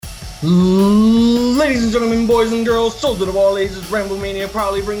Ladies and gentlemen, boys and girls, children of all ages, Ramblemania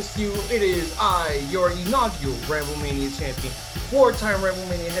proudly brings to you, it is I, your inaugural Ramblemania champion, four-time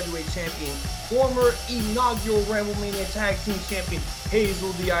Ramblemania heavyweight champion, former inaugural Ramblemania tag team champion,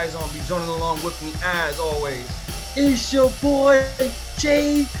 Hazel D.I. Zombie, joining along with me as always. It's your boy,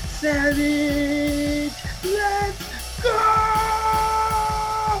 Jay Savage. Let's go!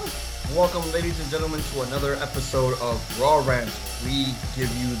 Welcome, ladies and gentlemen, to another episode of Raw Rants. We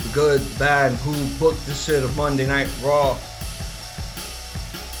give you the good, the bad, who booked the shit of Monday Night Raw.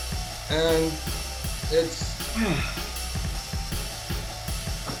 And it's...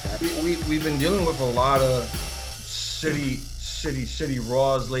 we've been dealing with a lot of shitty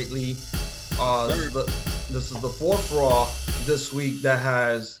Raws lately. This is the fourth Raw this week that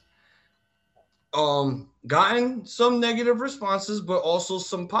has gotten some negative responses, but also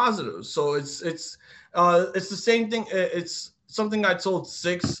some positives. So it's the same thing. It's something I told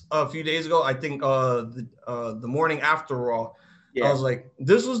Six a few days ago. I think the morning after Raw, yeah. I was like,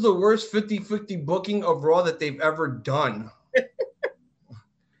 this was the worst 50-50 booking of Raw that they've ever done.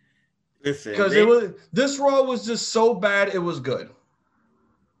 Listen, because this Raw was just so bad it was good.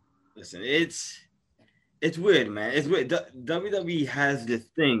 Listen, it's weird, man. It's weird. WWE has this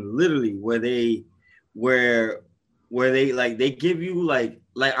thing literally where they like they give you like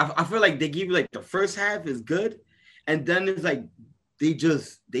I feel like they give you like the first half is good, and then it's like they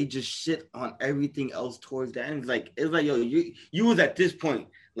just shit on everything else towards the end. It's like yo, you was at this point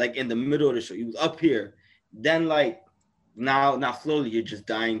like in the middle of the show, you was up here, then like now slowly you're just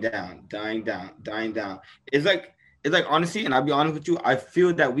dying down. It's like honestly, and I'll be honest with you, I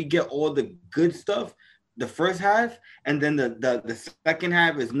feel that we get all the good stuff the first half, and then the second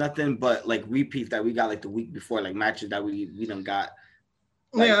half is nothing but like repeats that we got like the week before, like matches that we done got.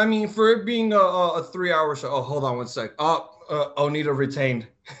 Like, yeah, I mean, for it being a 3-hour show. Oh, hold on one sec. Onita retained.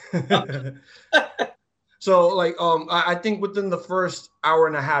 So like I think within the first hour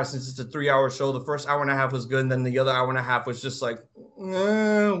and a half, since it's a 3-hour show, the first hour and a half was good, and then the other hour and a half was just like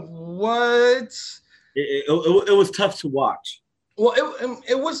what? It was tough to watch. Well,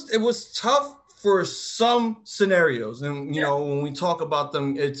 it was tough for some scenarios, and you know, when we talk about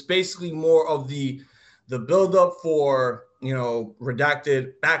them, it's basically more of the build up for, you know,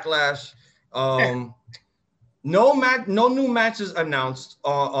 Redacted Backlash. No new matches announced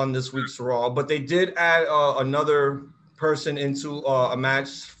on this week's Raw, but they did add another person into a match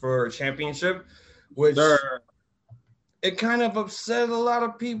for championship, which it kind of upset a lot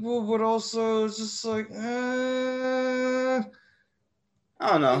of people, but also it's just like I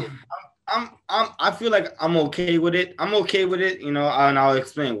don't know. I feel like I'm okay with it. You know, and I'll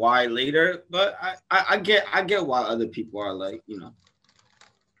explain why later. But I get why other people are like, you know.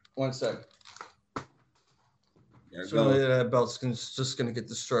 One sec. So that belt's just gonna get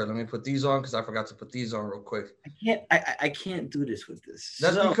destroyed. Let me put these on because I forgot to put these on real quick. I can't do this with this.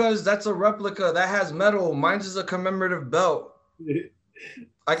 That's because that's a replica that has metal. Mine's is a commemorative belt.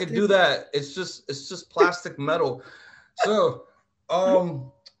 I could do that. It's just plastic metal. So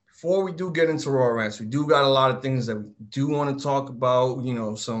before we do get into Raw Rants, we do got a lot of things that we do want to talk about. You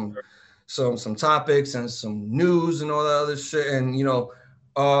know, some topics and some news and all that other shit. And you know,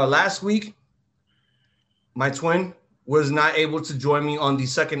 last week, my twin was not able to join me on the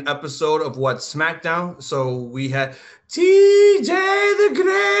second episode of SmackDown. So we had TJ the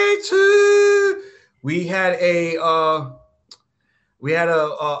Great. We had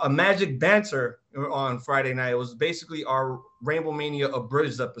a magic banter on Friday night. It was basically our Ramblemania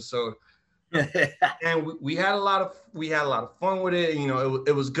abridged episode. And we had a lot of fun with it. You know,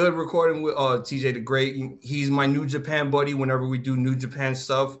 it was good recording with TJ the Great. He's my New Japan buddy. Whenever we do New Japan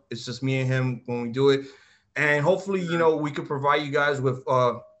stuff, it's just me and him when we do it. And hopefully, you know, we could provide you guys with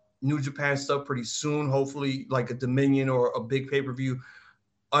New Japan stuff pretty soon. Hopefully, like a Dominion or a big pay-per-view.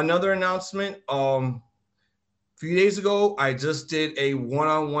 Another announcement. A few days ago, I just did a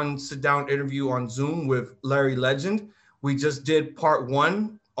one-on-one sit-down interview on Zoom with Larry Legend. We just did part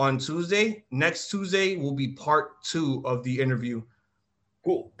 1 on Tuesday. Next Tuesday will be part 2 of the interview.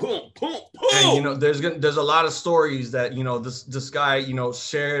 Cool. And you know, there's a lot of stories that, you know, this guy, you know,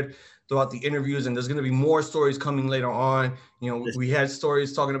 shared throughout the interviews, and there's going to be more stories coming later on. You know, we had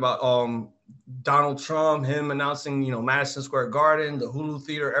stories talking about Donald Trump, him announcing, you know, Madison Square Garden, the Hulu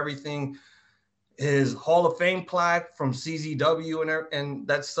Theater, everything, his Hall of Fame plaque from CZW and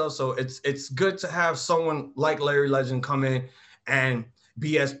that stuff. So it's good to have someone like Larry Legend come in and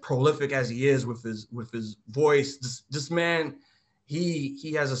be as prolific as he is with his voice. This man,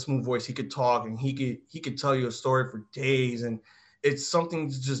 he has a smooth voice. He could talk, and he could tell you a story for days, and it's something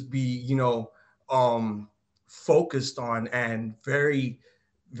to just be, you know, focused on and very,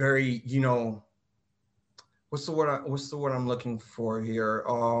 very, you know, what's the word I'm looking for here?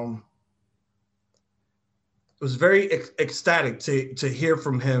 It was very ecstatic to hear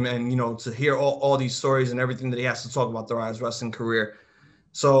from him, and, you know, to hear all these stories and everything that he has to talk about throughout his wrestling career.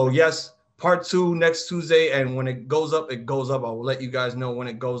 So yes, part 2 next Tuesday, and when it goes up, it goes up. I will let you guys know when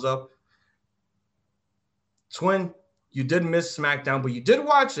it goes up. Twin, you did miss SmackDown, but you did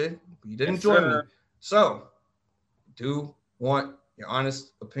watch it. But you didn't join me. So, do want your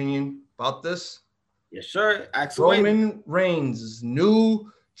honest opinion about this? Yes, sir. Roman Reigns'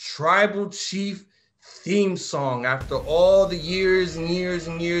 new Tribal Chief theme song, after all the years and years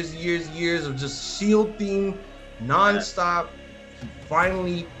and years and years and years of just Shield theme nonstop, he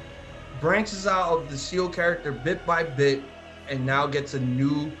finally branches out of the Shield character bit by bit, and now gets a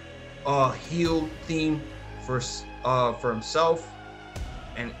new heel theme for himself,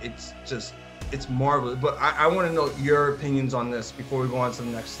 and it's marvelous. But I want to know your opinions on this before we go on to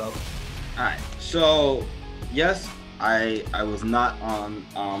the next stuff. All right, so yes, I was not on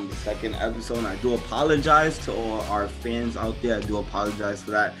the second episode, and I do apologize to all our fans out there. I do apologize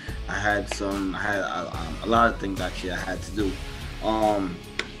for that. I had a lot of things actually I had to do,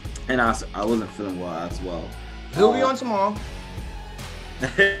 and I wasn't feeling well as well. He'll be on tomorrow.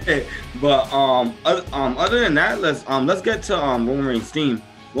 But other than that, let's get to Roman Reigns' theme.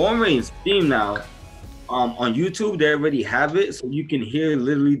 Roman Reigns' theme now. On YouTube, they already have it, so you can hear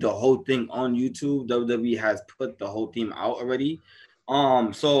literally the whole thing on YouTube. WWE has put the whole theme out already.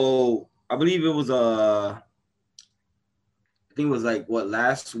 So I believe it was I think it was like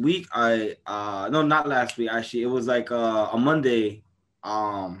last week. No, not last week actually. It was like a Monday.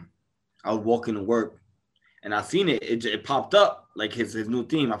 I was walking to work, and I seen it. It popped up like his new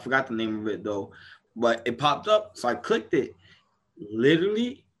theme. I forgot the name of it though, but it popped up, so I clicked it.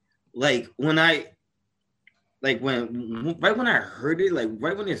 Literally, like when I heard it, like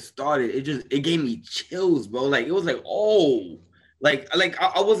right when it started, it gave me chills, bro. Like it was like, oh, like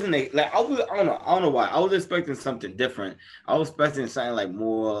I wasn't like I don't know why. I was expecting something different. I was expecting something like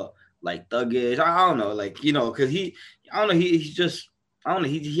more like thuggish. I don't know, like, you know, because he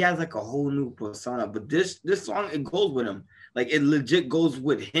has like a whole new persona. But this song, it goes with him. Like it legit goes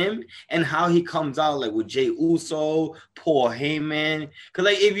with him and how he comes out, like with Jey Uso, Paul Heyman. Cause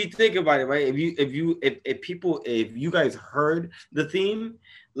like if you think about it, right? If you guys heard the theme,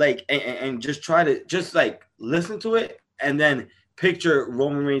 like and just try to just like listen to it and then picture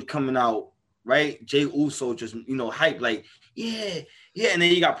Roman Reigns coming out, right? Jey Uso just, you know, hype, like, yeah. And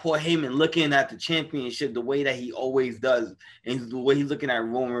then you got Paul Heyman looking at the championship the way that he always does, and the way he's looking at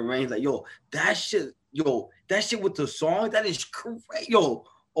Roman Reigns, like, that shit with the song, that is crazy,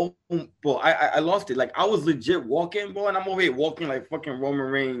 Oh, bro, I lost it. Like I was legit walking, bro, and I'm over here walking like fucking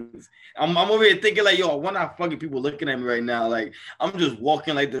Roman Reigns. I'm over here thinking like, why not fucking people looking at me right now? Like I'm just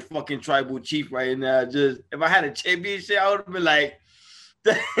walking like the fucking tribal chief right now. Just if I had a championship, I would have been like,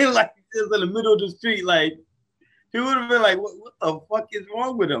 like just in the middle of the street, like. He would have been like, what the fuck is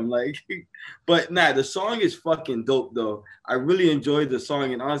wrong with him? Like, but nah, the song is fucking dope, though. I really enjoyed the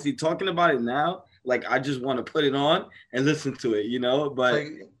song. And honestly, talking about it now, like, I just want to put it on and listen to it, you know? But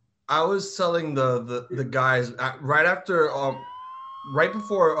like, I was telling the guys right after, right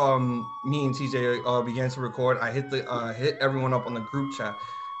before me and TJ began to record, I hit everyone up on the group chat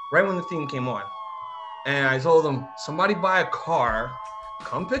right when the theme came on. And I told them, somebody buy a car,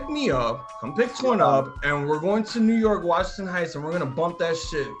 come pick me up, come pick Twin up, and we're going to New York, Washington Heights, and we're gonna bump that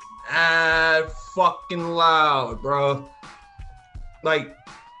shit fucking loud, bro. Like,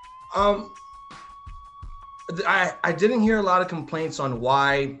 I didn't hear a lot of complaints on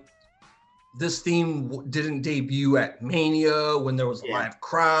why this theme didn't debut at Mania when there was a live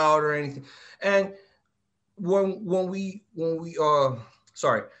crowd or anything. And when we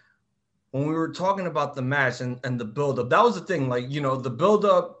were talking about the match and the build-up, that was the thing. Like, you know, the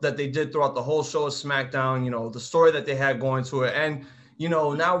build-up that they did throughout the whole show of SmackDown, you know, the story that they had going to it. And, you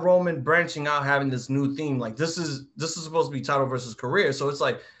know, now Roman branching out, having this new theme. Like, this is supposed to be title versus career. So it's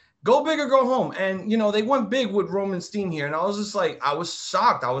like, go big or go home. And, you know, they went big with Roman's theme here. And I was just like, I was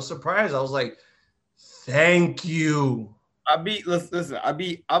shocked. I was surprised. I was like, thank you. I'll be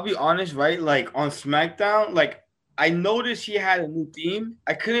honest, right? Like, on SmackDown, like, I noticed she had a new theme.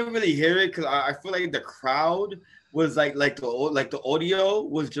 I couldn't really hear it because I feel like the crowd was like the audio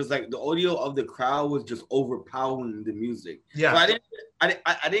was just like the audio of the crowd was just overpowering the music. Yeah, so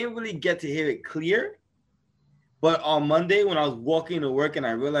I didn't really get to hear it clear. But on Monday when I was walking to work and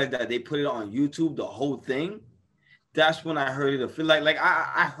I realized that they put it on YouTube, the whole thing, that's when I heard it. I feel like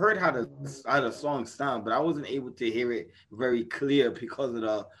I heard how the song sound, but I wasn't able to hear it very clear because of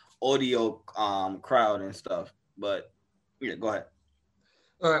the audio crowd and stuff. But yeah, go ahead.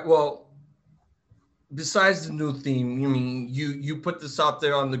 All right. Well, besides the new theme, you put this out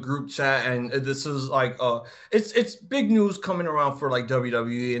there on the group chat, and this is like it's big news coming around for like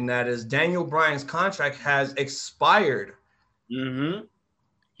WWE, and that is Daniel Bryan's contract has expired. Mm-hmm.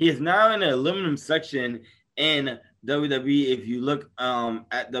 He is now in the aluminum section in WWE. If you look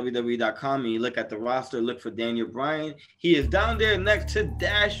at WWE.com and you look at the roster, look for Daniel Bryan. He is down there next to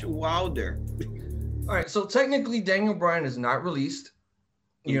Dash Wilder. All right, so technically Daniel Bryan is not released.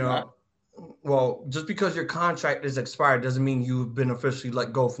 Well, just because your contract is expired doesn't mean you've been officially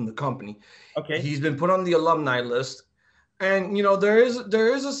let go from the company. Okay. He's been put on the alumni list. And there is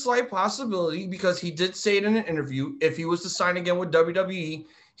a slight possibility, because he did say it in an interview, if he was to sign again with WWE,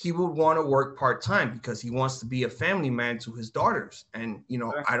 he would want to work part-time because he wants to be a family man to his daughters. And,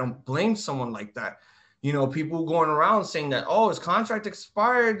 I don't blame someone like that. People going around saying that, oh, his contract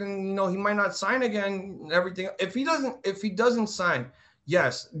expired and, he might not sign again and everything. If he doesn't sign,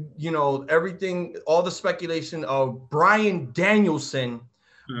 yes, everything, all the speculation of Bryan Danielson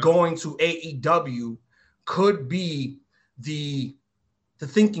going to AEW could be the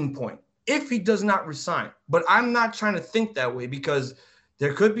thinking point if he does not resign. But I'm not trying to think that way, because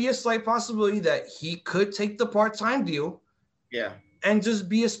there could be a slight possibility that he could take the part-time deal. Yeah. And just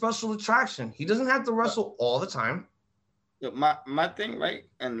be a special attraction. He doesn't have to wrestle all the time. My thing, right?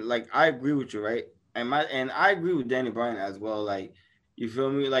 And like, I agree with you, right? And I agree with Danny Bryan as well. Like, you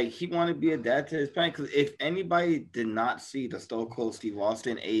feel me? Like, he wanted to be a dad to his parents. Because if anybody did not see the Stone Cold Steve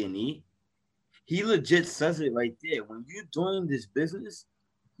Austin A&E, he legit says it right there. When you're doing this business,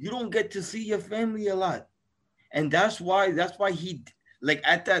 you don't get to see your family a lot. And that's why he, like,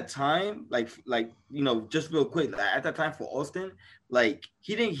 at that time, like just real quick, like, at that time for Austin, like,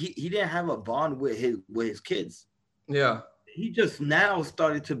 he didn't have a bond with his kids. Yeah. He just now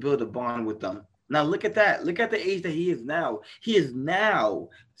started to build a bond with them. Now look at that. Look at the age that he is now. He is now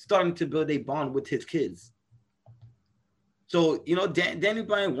starting to build a bond with his kids. So, Danny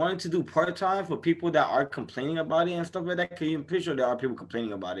Bryan wanted to do part-time for people that are complaining about it and stuff like that, because I'm pretty sure there are people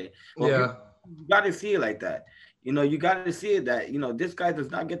complaining about it. Well, yeah. You got to see it like that. You got to see it that, this guy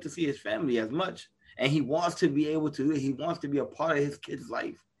does not get to see his family as much. And he wants to be able to do it. He wants to be a part of his kid's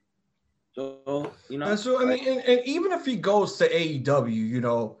life. So, And so, I mean, and even if he goes to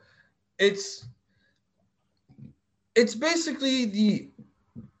AEW, it's basically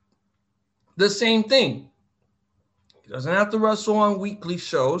the same thing. He doesn't have to wrestle on weekly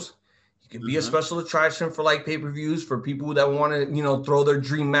shows. He can be a special attraction for like pay-per-views for people that want to, throw their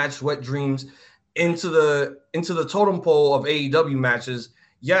dream match, wet dreams, into the totem pole of AEW matches.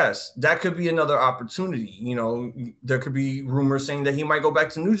 Yes, that could be another opportunity. There could be rumors saying that he might go back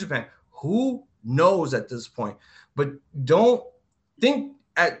to New Japan. Who knows at this point? But don't think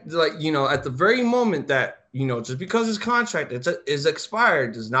at the very moment that, just because his contract is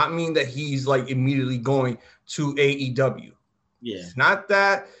expired does not mean that he's like immediately going to AEW. Yeah. It's not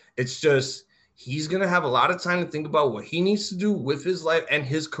that. It's just he's going to have a lot of time to think about what he needs to do with his life and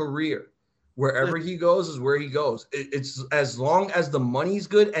his career. Wherever he goes is where he goes. It's as long as the money's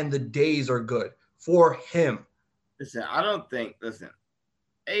good and the days are good for him. Listen, everybody's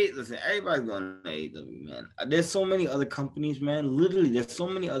going to AEW, man. There's so many other companies, man. Literally, there's so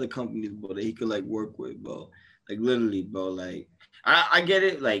many other companies, bro, that he could like work with, bro. Like, literally, bro. Like, I get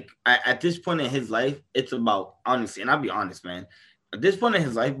it. Like, at this point in his life, it's about, honestly, and I'll be honest, man. At this point in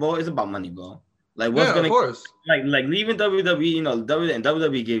his life, bro, it's about money, bro. Like, what's gonna, of course, like leaving WWE,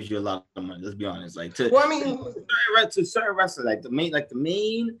 WWE gives you a lot of money. Let's be honest. Like, to certain wrestlers, like those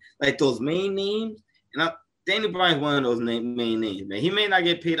main names, and Danny Bryan's one of those main names, man. He may not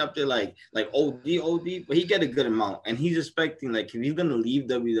get paid up to like OD, but he get a good amount. And he's expecting, like, if he's gonna leave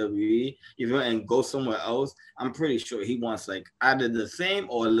WWE, and go somewhere else, I'm pretty sure he wants like either the same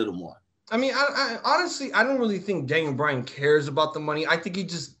or a little more. I mean, I honestly, I don't really think Daniel Bryan cares about the money. I think he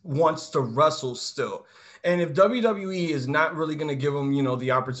just wants to wrestle still. And if WWE is not really going to give him,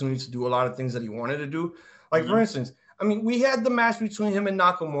 the opportunity to do a lot of things that he wanted to do, like, for instance, I mean, we had the match between him and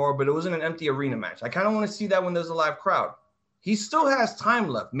Nakamura, but it was in an empty arena match. I kind of want to see that when there's a live crowd. He still has time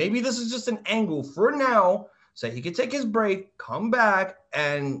left. Maybe this is just an angle for now, so he could take his break, come back,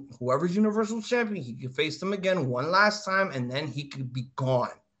 and whoever's Universal Champion, he could face them again one last time, and then he could be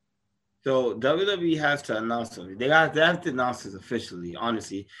gone. So WWE has to announce something. They have to announce this officially,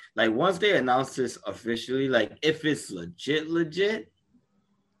 honestly. Like, once they announce this officially, like, if it's legit,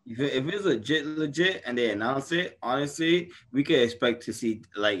 if it's legit and they announce it, honestly, we could expect to see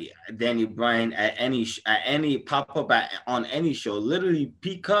like Danny Bryan at any pop up on any show, literally,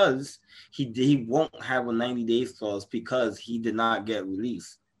 because he won't have a 90 days clause because he did not get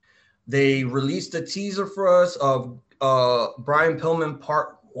released. They released a teaser for us of Brian Pillman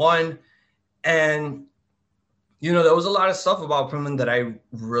Part 1. And, you know, there was a lot of stuff about Pillman that I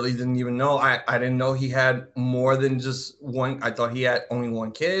really didn't even know. I didn't know he had more than just one. I thought he had only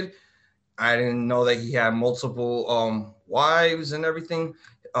one kid. I didn't know that he had multiple wives and everything.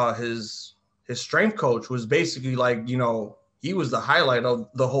 His strength coach was basically like, you know, he was the highlight of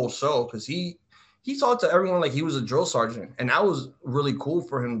the whole show because he talked to everyone like he was a drill sergeant, and that was really cool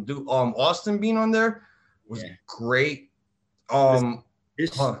for him to do. Austin being on there was great.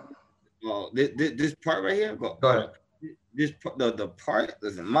 This part right here. Go ahead. The part.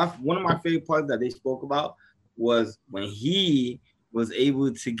 Listen, one of my favorite parts that they spoke about was when he was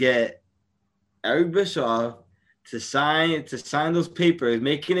able to get Eric Bischoff to sign those papers,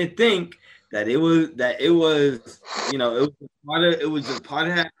 making it think that it was you know, it was just part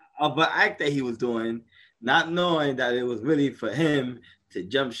of an act that he was doing, not knowing that it was really for him to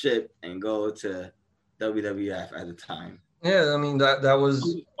jump ship and go to WWF at the time. Yeah, I mean that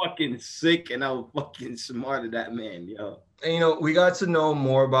was fucking sick, and I was fucking smart of that man, yo. And you know, we got to know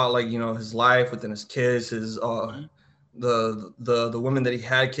more about, like, you know, his life within his kids, his the women that he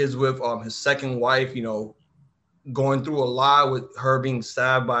had kids with, his second wife, you know, going through a lot with her being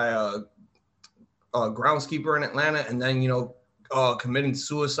stabbed by a groundskeeper in Atlanta, and then, you know, committing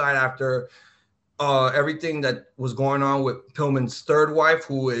suicide after everything that was going on with Pillman's third wife,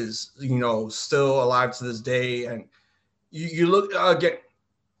 who is, you know, still alive to this day. And you look again,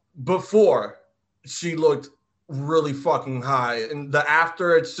 before she looked really fucking high, and the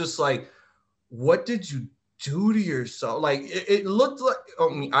after, it's just like, what did you do to yourself? Like it looked like, I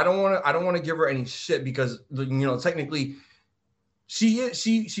mean, I don't want to give her any shit because, you know, technically she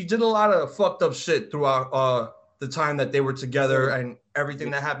did a lot of fucked up shit throughout the time that they were together and everything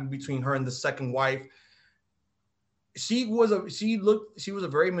that happened between her and the second wife. She was a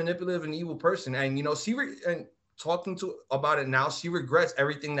very manipulative and evil person, and, you know, and talking to about it now, she regrets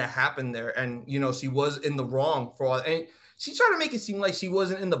everything that happened there, and, you know, she was in the wrong for all, and she tried to make it seem like she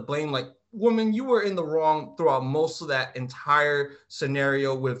wasn't in the blame. Like, woman, you were in the wrong throughout most of that entire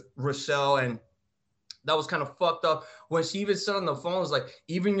scenario with Rochelle, and that was kind of fucked up. When she even said on the phone, was like,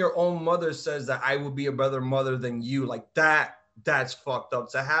 even your own mother says that I would be a better mother than you. Like, that's fucked up.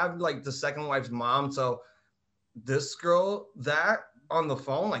 To have, like, the second wife's mom tell this girl that on the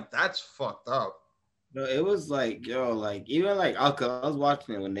phone, like, that's fucked up. No, it was like, yo, like, even like, I was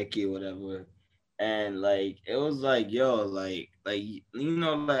watching it with Nikki or whatever, and like, it was like, yo, like, you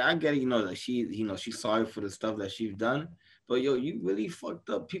know, like, I get it, you know, that she, you know, she's sorry for the stuff that she's done, but yo, you really fucked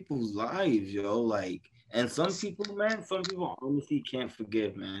up people's lives, yo, like, and some people honestly can't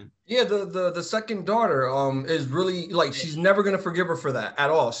forgive, man. Yeah, the second daughter is really, like, she's never gonna forgive her for that at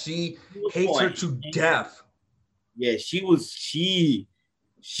all. She hates her to death. Yeah, she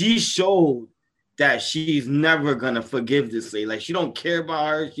showed that she's never gonna forgive this lady. Like, she don't care about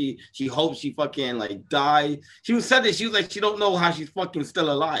her. She hopes she fucking, like, die. She said that she was like, she don't know how she's fucking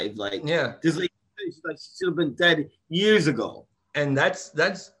still alive. Like, yeah, this lady, she's like, she should have been dead years ago. And that's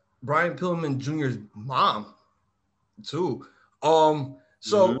Brian Pillman Jr.'s mom too.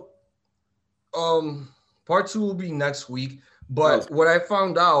 So part 2 will be next week. But what I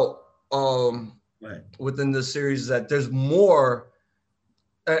found out within this series is that there's more.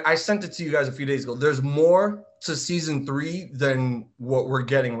 I sent it to you guys a few days ago. There's more to season 3 than what we're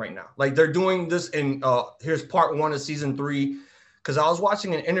getting right now. Like, they're doing this in here's part 1 of season 3, because I was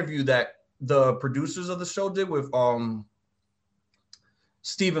watching an interview that the producers of the show did with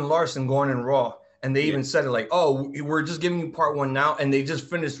Steven Larson going in Raw, and they even said it like, oh, we're just giving you part 1 now, and they just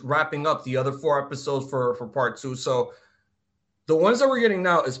finished wrapping up the other 4 episodes for part 2. So the ones that we're getting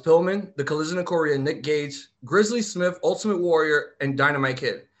now is Pillman, The Collision in Korea, Nick Gage, Grizzly Smith, Ultimate Warrior, and Dynamite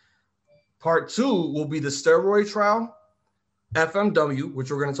Kid. Part 2 will be the steroid trial, FMW,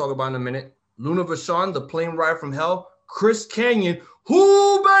 which we're going to talk about in a minute, Luna Vachon, The Plane Ride from Hell, Chris Kanyon,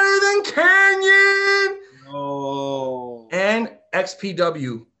 who better than Kanyon? Oh. And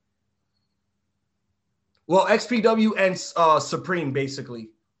XPW. Well, XPW and Supreme,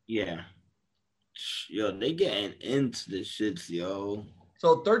 basically. Yeah. Yo, they getting into the shits, yo.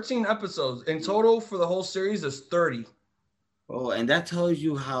 So 13 episodes. In total for the whole series is 30. Oh, and that tells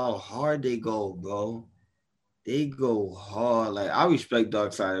you how hard they go, bro. They go hard. Like, I respect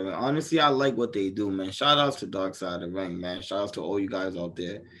Dark Side of the Ring. Honestly, I like what they do, man. Shout outs to Dark Side of the Ring, man. Shout outs to all you guys out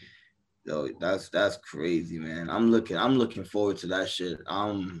there. Yo, that's crazy, man. I'm looking forward to that shit.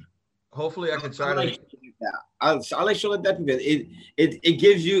 Hopefully I can try to. I like show like that because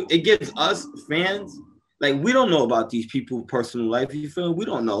it gives us fans, like, we don't know about these people's personal life. You feel? We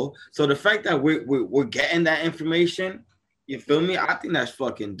don't know. So the fact that we're getting that information You feel me? I think that's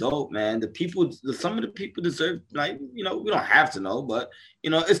fucking dope, man. Some of the people deserve, like, we don't have to know, but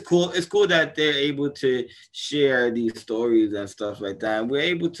it's cool. It's cool that they're able to share these stories and stuff like that. And we're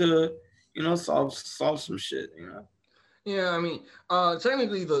able to, solve some shit, Yeah, I mean,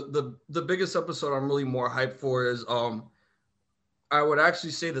 technically the biggest episode I'm really more hyped for is I would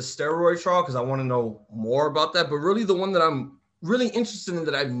actually say the steroid trial because I want to know more about that. But really, the one that I'm really interested in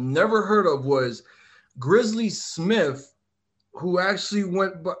that I've never heard of was Grizzly Smith, who actually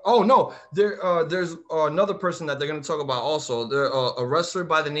went. But oh no, there's another person that they're going to talk about also. There a wrestler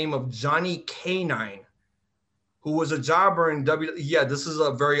by the name of Johnny K9, who was a jobber in W. Yeah, this is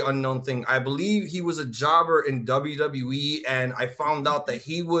a very unknown thing. I believe he was a jobber in WWE, and I found out that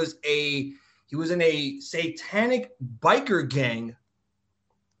he was in a satanic biker gang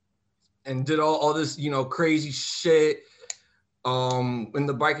and did all this, crazy shit in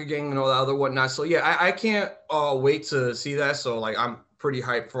the biker gang and all that other whatnot. So yeah, I can't wait to see that. So like I'm pretty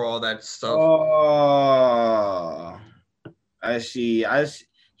hyped for all that stuff. Oh, I see.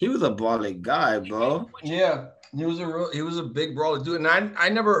 He was a brawling guy, bro. Yeah, he was a big brawler dude. And I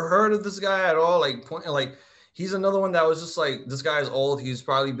never heard of this guy at all. Like he's another one that was just like, this guy's old. He's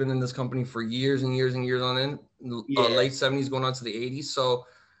probably been in this company for years and years and years on end, late 70s going on to the 80s. So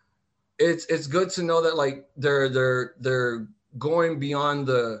it's good to know that like they're going beyond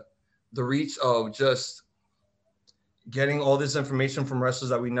the reach of just getting all this information from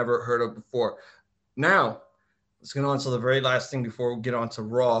wrestlers that we never heard of before. Now, let's get on to the very last thing before we get on to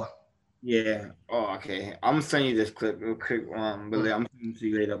Raw. Yeah. Oh, okay. I'm gonna send you this clip real quick. But I'm sending it to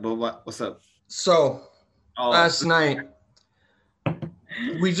you later. But what's up? So last night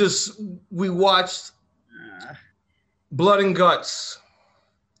we watched Blood and Guts.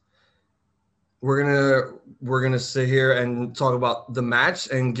 We're gonna sit here and talk about the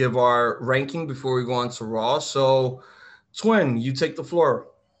match and give our ranking before we go on to Raw. So, Twin, you take the floor.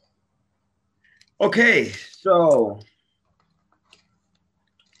 Okay, so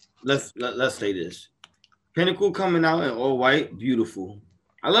let's say this. Pinnacle coming out in all white, beautiful.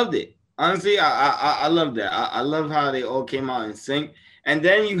 I loved it. Honestly, I love that. I love how they all came out in sync. And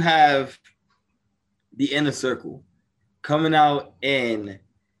then you have the Inner Circle coming out in,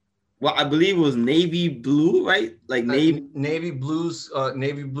 well, I believe it was navy blue, right? Like navy blue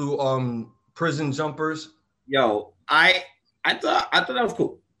prison jumpers. Yo, I thought that was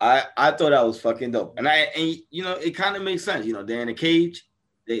cool. I thought that was fucking dope. And it kind of makes sense. They're in a cage.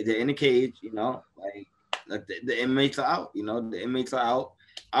 They're in a cage. Like the inmates are out. The inmates are out.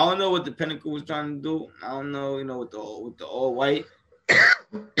 I don't know what the Pinnacle was trying to do. I don't know. With the all white. I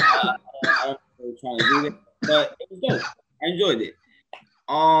don't know what they were trying to do there, but it was dope. I enjoyed it.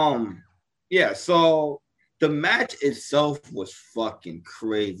 Yeah, so the match itself was fucking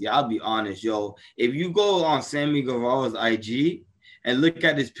crazy. I'll be honest, yo. If you go on Sammy Guevara's IG and look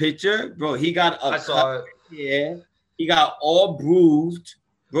at his picture, bro, he got a cut. Yeah, he got all bruised,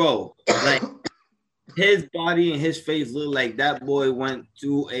 bro. Like his body and his face looked like that boy went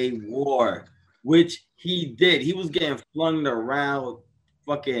through a war, which he did. He was getting flung around.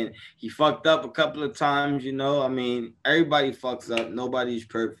 He fucked up a couple of times, I mean, everybody fucks up. Nobody's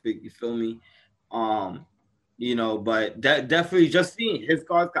perfect. You feel me? But that definitely just seeing his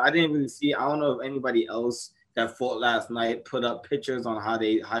cards. I didn't really see. I don't know if anybody else that fought last night put up pictures on how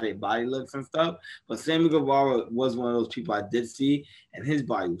their body looks and stuff. But Sammy Guevara was one of those people I did see, and his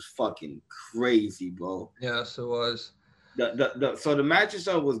body was fucking crazy, bro. Yes, it was. So the match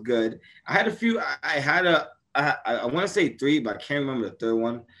itself was good. I had a few. I want to say 3, but I can't remember the third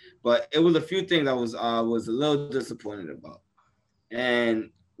one. But it was a few things I was a little disappointed about. And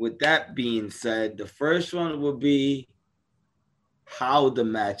with that being said, the first one would be how the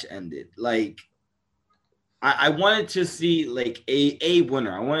match ended. Like, I wanted to see like a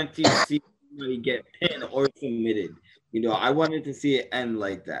winner. I wanted to see somebody get pinned or submitted. I wanted to see it end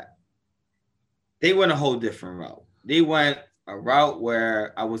like that. They went a whole different route. They went a route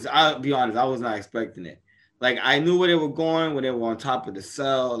where I'll be honest, I was not expecting it. Like, I knew where they were going when they were on top of the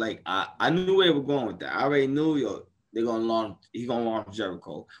cell. Like, I knew where they were going with that. I already knew, he's gonna launch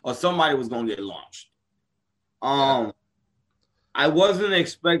Jericho. Or somebody was gonna get launched. I wasn't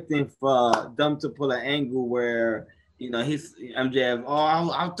expecting for them to pull an angle where, he's MJF,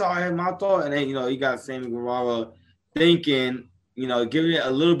 I'll thought. And then, you got Sammy Guevara thinking, giving it a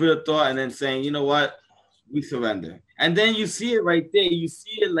little bit of thought and then saying, you know what, we surrender. And then you see it right there. You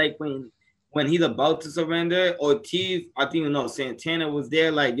see it like when he's about to surrender. Ortiz, I think, Santana was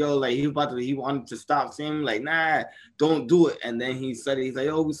there, like, yo, like he wanted to stop Sammy, like, nah, don't do it. And then he said it, he's like,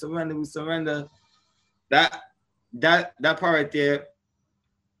 oh, we surrender. That part right there,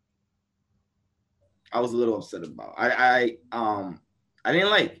 I was a little upset about. I didn't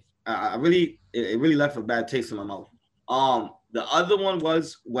like. I really it really left a bad taste in my mouth. The other one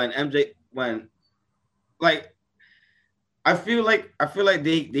was when like I feel like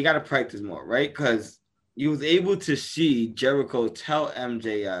they gotta practice more, right? Because you was able to see Jericho tell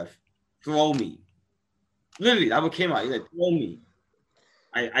MJF, throw me. Literally, that what came out. He's like, throw me.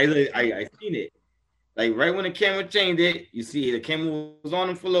 I seen it. Like right when the camera changed it, you see the camera was on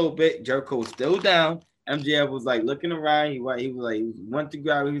him for a little bit. Jericho was still down. MJF was like looking around. He was like, he went to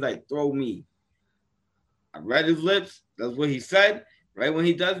grab him. He was like, throw me. I read his lips. That's what he said. Right when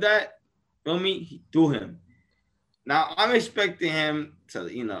he does that, feel me? He threw him. Now I'm expecting him to,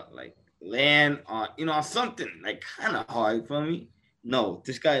 like land on, on something like kind of hard for me. No,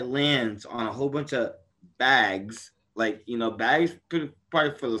 this guy lands on a whole bunch of bags, like bags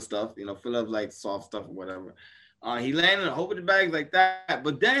probably full of stuff, full of like soft stuff or whatever. He landed a whole bunch of bags like that,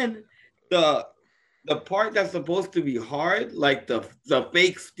 but then the part that's supposed to be hard, like the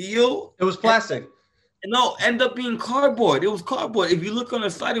fake steel, it was plastic. No, end up being cardboard. It was cardboard. If you look on the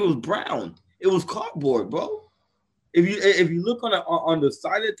side, it was brown. It was cardboard, bro. If you look on the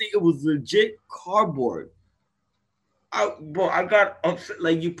side of the thing, it was legit cardboard. I got upset.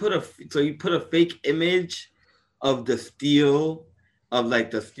 Like you put a fake image of the steel, of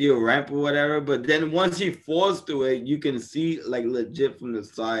like the steel ramp or whatever, but then once he falls through it, you can see like legit from the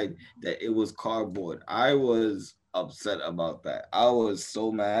side that it was cardboard. I was upset about that. I was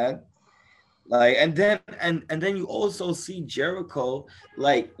so mad. Like and then you also see Jericho,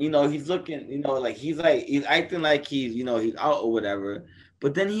 like he's looking, like he's acting like he's out or whatever,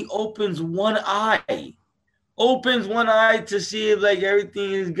 but then he opens one eye to see if like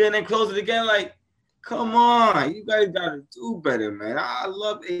everything is good and close it again. Like, come on, you guys gotta do better, man. I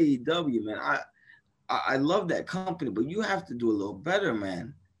love AEW, man. I love that company, but you have to do a little better,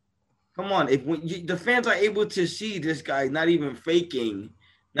 man. Come on, the fans are able to see this guy not even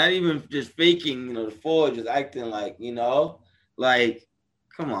just faking, the fall, just acting like, like,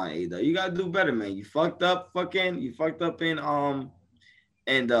 come on, Ada, you gotta do better, man. You fucked up in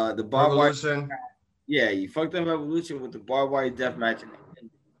and the barbed wire. Yeah, you fucked up Revolution with the barbed wire death match,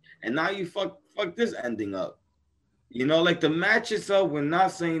 and now you fuck this ending up. Like the match itself. We're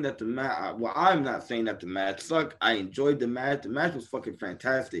not saying that the match. Well, I'm not saying that the match sucked. I enjoyed the match. The match was fucking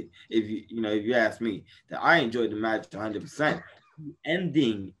fantastic. If you ask me, that I enjoyed the match 100%.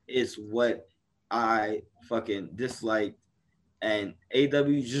 Ending is what I fucking disliked, and AW,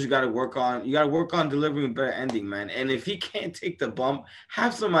 you just gotta work on delivering a better ending, man. And if he can't take the bump,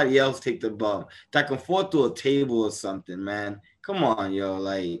 have somebody else take the bump that can fall through a table or something, man. Come on, yo.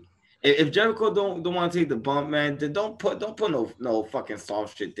 Like if Jericho don't want to take the bump, man, then don't put no fucking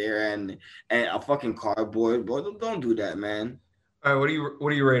soft shit there and a fucking cardboard, bro. Don't do that, man. All right, what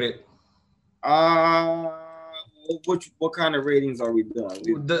do you rate it? What kind of ratings are we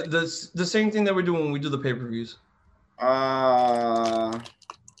doing? The same thing that we're doing when we do the pay-per-views.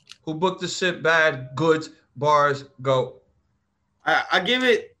 Who booked the shit? Bad, good, bars, go. I give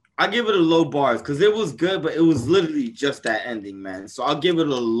it a low bars because it was good, but it was literally just that ending, man. So I'll give it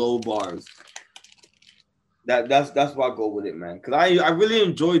a low bars. That's why I go with it, man. Because I really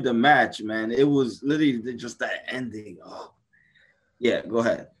enjoyed the match, man. It was literally just that ending. Oh. Yeah, go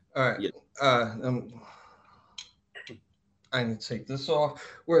ahead. All right. Yeah. I need to take this off.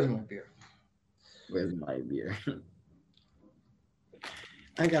 Where's my beer?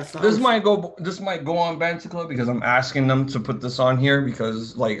 I got some. This might go on Banter Club because I'm asking them to put this on here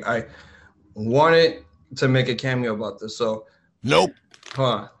because like I wanted to make a cameo about this. So nope.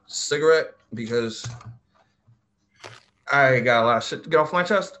 Cigarette because I got a lot of shit to get off my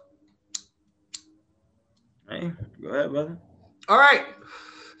chest. Hey, go ahead, brother. All right.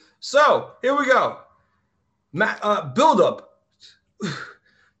 So here we go. Build up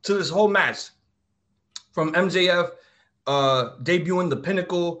to this whole match from MJF debuting the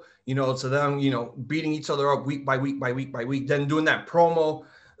Pinnacle, to them, beating each other up week by week by week by week, then doing that promo,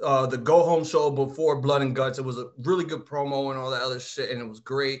 the go home show before Blood and Guts. It was a really good promo and all that other shit, and it was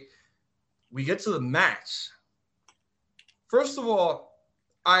great. We get to the match. First of all,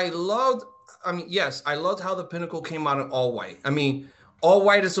 I loved how the Pinnacle came out in all white. I mean, all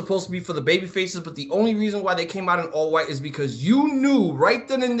white is supposed to be for the baby faces, but the only reason why they came out in all white is because you knew right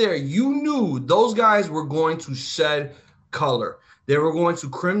then and there, those guys were going to shed color. They were going to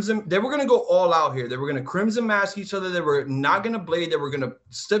crimson. They were going to go all out here. They were going to crimson mask each other. They were not going to blade. They were going to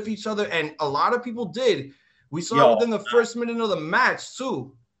stiff each other. And a lot of people did. We saw it within the first minute of the match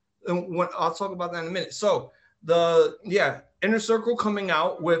too. And I'll talk about that in a minute. So Inner Circle coming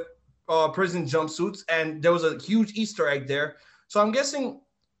out with prison jumpsuits. And there was a huge Easter egg there. So I'm guessing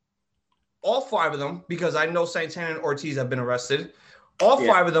all 5 of them, because I know Santana and Ortiz have been arrested. All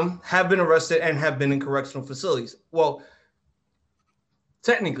 5 of them have been arrested and have been in correctional facilities. Well,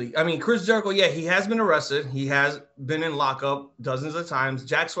 technically, I mean, Chris Jericho, yeah, he has been arrested. He has been in lockup dozens of times.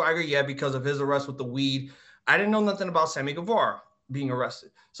 Jack Swagger, yeah, because of his arrest with the weed. I didn't know nothing about Sammy Guevara being arrested.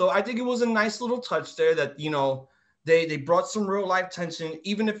 So I think it was a nice little touch there that, you know, they brought some real life tension.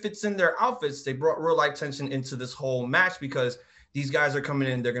 Even if it's in their outfits, they brought real life tension into this whole match because these guys are coming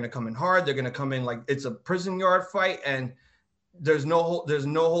in. They're going to come in hard. They're going to come in like it's a prison yard fight, and there's no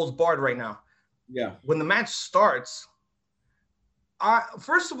holds barred right now. Yeah. When the match starts,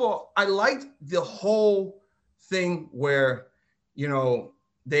 first of all, I liked the whole thing where, you know,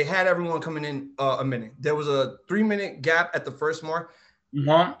 they had everyone coming in a minute. There was a 3-minute gap at the first mark.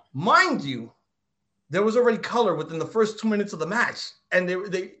 Mm-hmm. Mind you, there was already color within the first 2 minutes of the match. And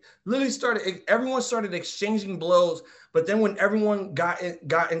they literally everyone started exchanging blows. But then when everyone got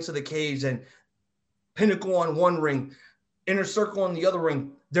into the cage and Pinnacle on one ring, Inner Circle on the other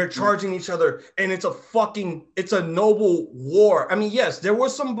ring, they're charging each other. And it's a noble war. I mean, yes, there were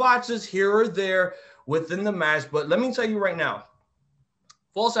some botches here or there within the match. But let me tell you right now,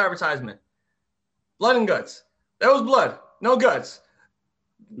 false advertisement, blood and guts. There was blood, no guts.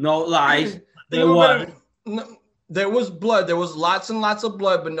 No lies. There was. There was blood. There was lots and lots of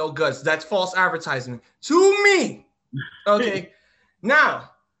blood, but no guts. That's false advertisement to me. Okay.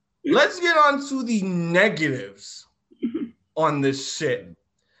 Now, let's get on to the negatives on this shit.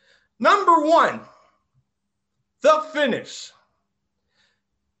 Number 1, the finish.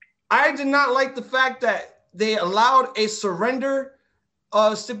 I did not like the fact that they allowed a surrender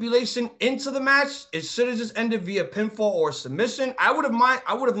stipulation into the match. It should have just ended via pinfall or submission. I would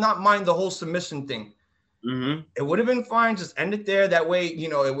have not mind the whole submission thing. Mm-hmm. It would have been fine. Just end it there. That way, you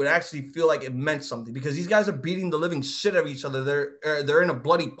know, it would actually feel like it meant something because these guys are beating the living shit out of each other. They're in a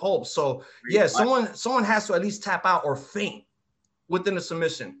bloody pulp. So yeah, someone has to at least tap out or faint within a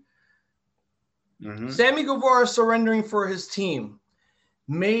submission. Mm-hmm. Sammy Guevara surrendering for his team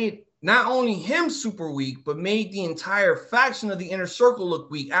made not only him super weak, but made the entire faction of the Inner Circle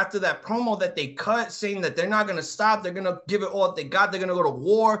look weak after that promo that they cut saying that they're not going to stop. They're going to give it all that they got. They're going to go to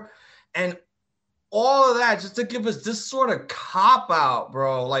war. And all of that just to give us this sort of cop out,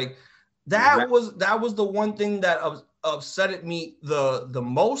 bro. Like that was the one thing that upset me the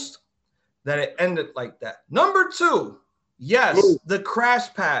most, that it ended like that. Number 2, yes, the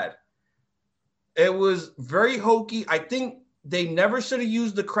crash pad. It was very hokey. I think they never should have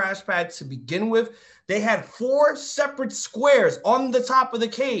used the crash pad to begin with. They had 4 separate squares on the top of the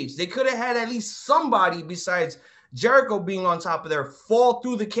cage. They could have had at least somebody besides Jericho being on top of there fall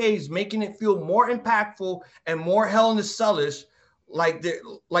through the cage, making it feel more impactful and more Hell in a Cell-ish, like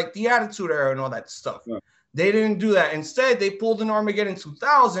the Attitude Era and all that stuff. Yeah. They didn't do that. Instead, they pulled an Armageddon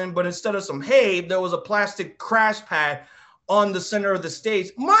 2000, but instead of some hay, there was a plastic crash pad on the center of the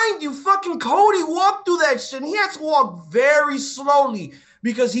stage. Mind you, fucking Cody walked through that shit, and he had to walk very slowly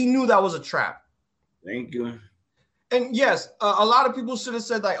because he knew that was a trap. Thank you. And yes, a lot of people should have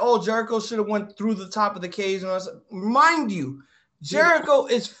said like, "Oh, Jericho should have went through the top of the cage." And I was like, mind you, Jericho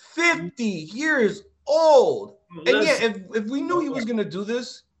is 50 years old. And yeah, if we knew he was gonna do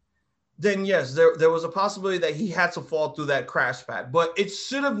this, then yes, there was a possibility that he had to fall through that crash pad. But it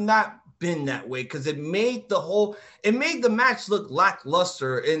should have not been that way because it made the match look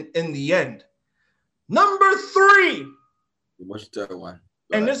lackluster in the end. Number 3. What's the third one?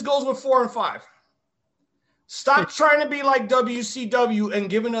 And this goes with 4 and 5. Stop trying to be like WCW and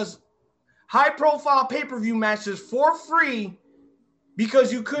giving us high-profile pay-per-view matches for free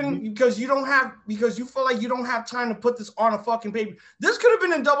because you couldn't, because you feel like you don't have time to put this on a fucking pay-per-view. This could have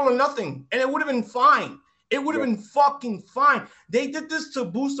been in Double or Nothing, and it would have been fine. It would have been fucking fine. They did this to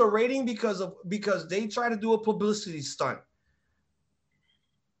boost a rating because they try to do a publicity stunt.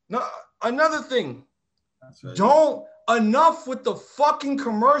 No, another thing. Right. Enough with the fucking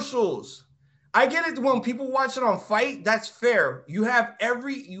commercials. I get it when people watch it on Fight, that's fair. You have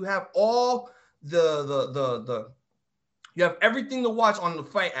all you have everything to watch on the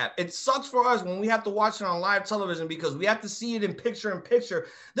Fight app. It sucks for us when we have to watch it on live television because we have to see it in picture.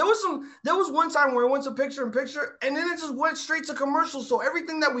 There was one time where it went to picture in picture and then it just went straight to commercials. So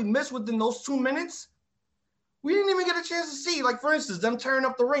everything that we missed within those 2 minutes, we didn't even get a chance to see. Like for instance, them tearing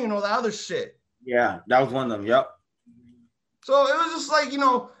up the ring and all that other shit. Yeah, that was one of them. Yep. So it was just like, you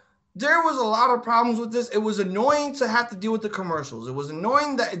know, there was a lot of problems with this. It was annoying to have to deal with the commercials. It was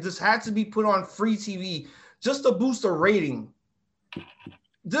annoying that this had to be put on free TV just to boost a rating.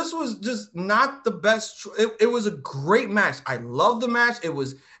 This was just not the best. It was a great match. I love the match. It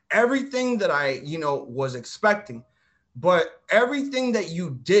was everything that I, was expecting. but everything that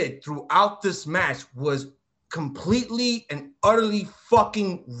you did throughout this match was completely and utterly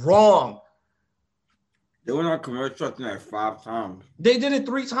fucking wrong. They went on commercial like 5 times. They did it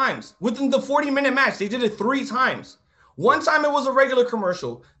 3 times. Within the 40-minute match, they did it 3 times. One time it was a regular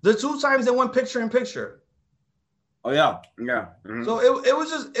commercial. The 2 times they went picture in picture. Oh, yeah. Yeah. Mm-hmm. So it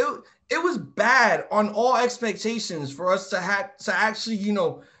was just, it was bad on all expectations for us to have to actually, you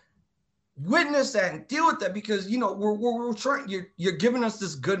know, witness that and deal with that, because, you know, we're trying, you're giving us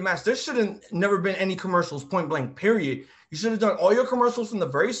this good match. There should have never been any commercials, point blank, period. You should have done all your commercials from the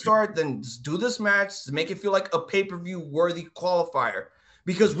very start, then just do this match to make it feel like a pay-per-view worthy qualifier,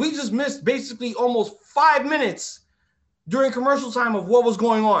 because we just missed basically almost 5 minutes during commercial time of what was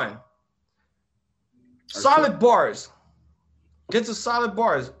going on. Solid bars. Get to solid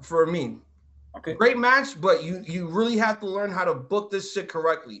bars for me. Okay. Great match, but you really have to learn how to book this shit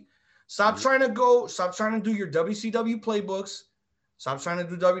correctly. Stop trying to do your WCW playbooks. Stop trying to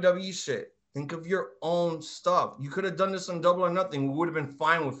do WWE shit. Think of your own stuff. You could have done this on Double or Nothing. We would have been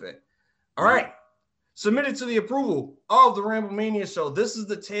fine with it. All right. Submitted to the approval of the Ramble Mania show. This is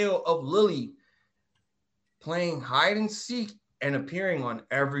the tale of Lily playing hide and seek and appearing on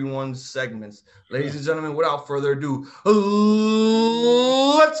everyone's segments. Ladies and gentlemen, without further ado,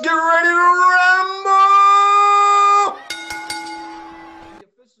 let's get ready to ramble! We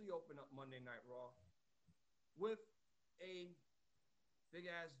officially open up Monday Night Raw with a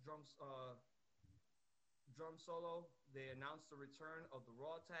big-ass drum solo. They announced the return of the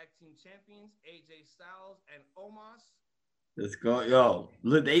Raw Tag Team Champions, AJ Styles and Omos. Let's go, yo.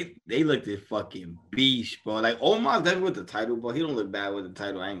 Look, they looked at fucking beast, bro. Like Omos definitely with the title, but he don't look bad with the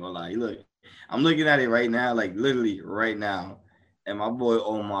title. I ain't gonna lie. Look, I'm looking at it right now, like literally right now, and my boy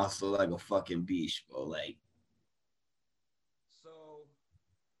Omos look like a fucking beast, bro. Like, so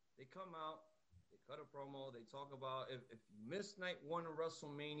they come out, they cut a promo, they talk about if you missed night 1 of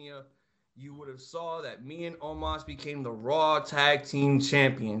WrestleMania, you would have saw that me and Omos became the Raw Tag Team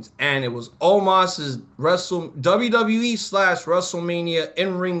Champions. And it was Omos's WWE / WrestleMania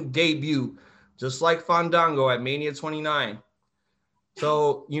in-ring debut, just like Fandango at Mania 29.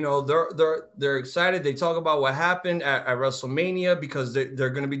 So, you know, they're excited. They talk about what happened at WrestleMania, because they're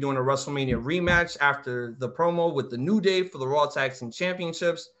going to be doing a WrestleMania rematch after the promo with the New Day for the Raw Tag Team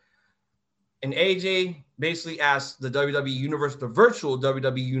Championships. And AJ basically asked the WWE Universe, the virtual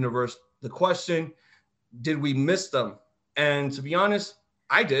WWE Universe, the question, did we miss them? And to be honest,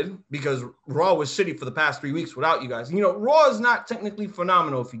 I did, because Raw was shitty for the past 3 weeks without you guys. You know, Raw is not technically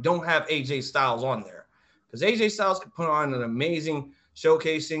phenomenal if you don't have AJ Styles on there, because AJ Styles can put on an amazing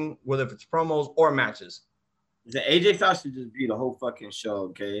showcasing, whether if it's promos or matches. The AJ Styles should just be the whole fucking show,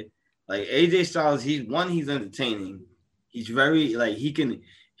 okay? Like AJ Styles, he's entertaining. He's very, like,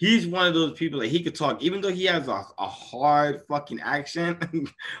 he's one of those people that he could talk, even though he has a hard fucking accent,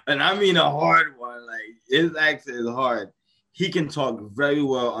 and I mean a hard one. Like, his accent is hard. He can talk very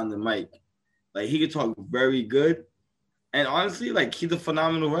well on the mic. Like, he can talk very good. And honestly, like, he's a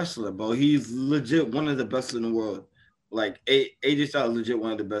phenomenal wrestler, bro. He's legit one of the best in the world. Like, AJ Styles is legit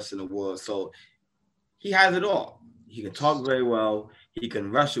one of the best in the world. So he has it all. He can talk very well. He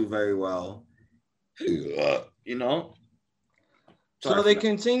can wrestle very well. You know? So they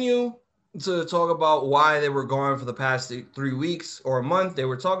continue to talk about why they were gone for the past 3 weeks or a month. They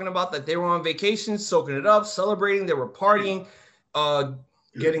were talking about that they were on vacation, soaking it up, celebrating. They were partying,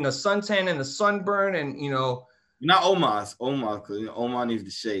 getting a suntan and a sunburn, and, you know. Not Omos, because, you know, Omos needs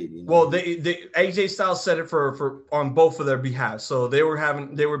the shade. You know? Well, they AJ Styles said it for on both of their behalf. So they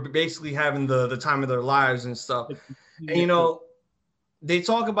were basically having the time of their lives and stuff. And, you know, they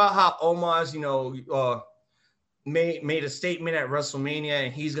talk about how Omos, you know, made a statement at WrestleMania,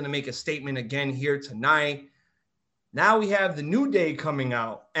 and he's going to make a statement again here tonight. Now we have the New Day coming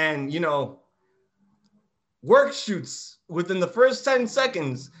out, and, you know, work shoots within the first 10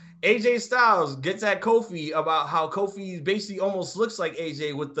 seconds. AJ Styles gets at Kofi about how Kofi basically almost looks like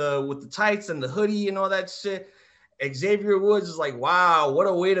AJ with the tights and the hoodie and all that shit. Xavier Woods is like, wow, what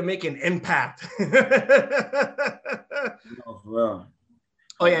a way to make an impact.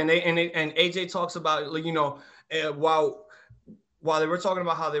 Oh yeah, and AJ talks about, you know, while they were talking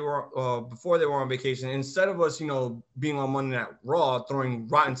about how they were before they were on vacation, instead of us, you know, being on Monday Night Raw throwing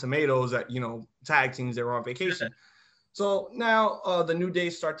rotten tomatoes at, you know, tag teams that were on vacation. So now the New Day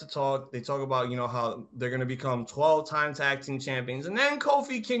start to talk. They talk about, you know, how they're going to become 12-time tag team champions. And then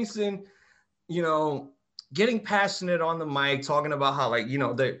Kofi Kingston, you know, getting passionate on the mic, talking about how, like, you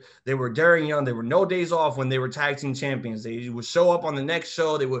know, they were daring young. There were no days off when they were tag team champions. They would show up on the next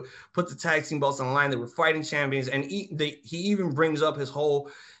show. They would put the tag team belts on the line. They were fighting champions. And he even brings up his whole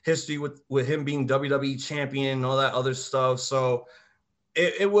history with him being WWE champion and all that other stuff. So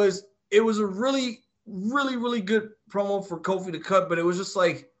it was a really, really, really good promo for Kofi to cut, but it was just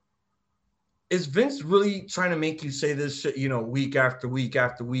like, is Vince really trying to make you say this shit, you know, week after week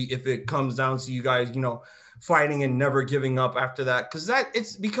after week, if it comes down to you guys, you know, fighting and never giving up after that? Because that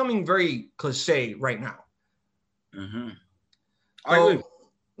it's becoming very cliche right now. Mm-hmm. So,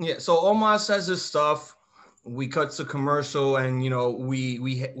 yeah, so Omos says his stuff. We cut to commercial, and you know,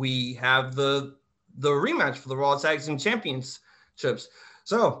 we have the rematch for the Raw Tag Team Championships.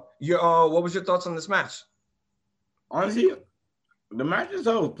 So, what was your thoughts on this match? Honestly, the match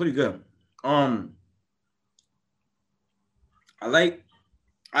itself was pretty good. And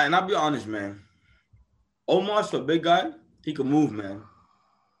I'll be honest, man. Omos, a big guy, he can move, man.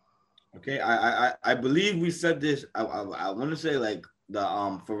 Okay, I believe we said this. I want to say like the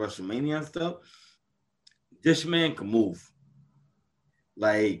for WrestleMania and stuff. This man can move.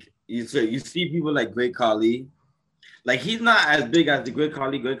 Like you see people like Great Khali. Like he's not as big as the Great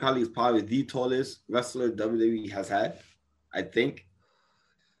Khali. Great Khali is probably the tallest wrestler WWE has had, I think.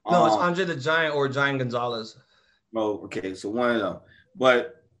 No, it's Andre the Giant or Giant Gonzalez. Oh, okay, so one of them.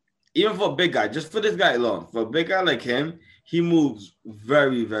 But even for a big guy, just for this guy alone, for a big guy like him, he moves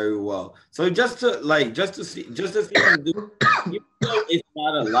very, very well. So just to see him do, it's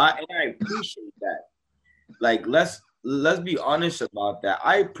not a lot, and I appreciate that. Like let's be honest about that.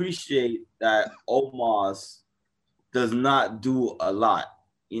 I appreciate that Omos does not do a lot.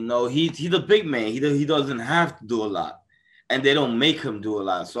 You know, he's a big man. He doesn't have to do a lot. And they don't make him do a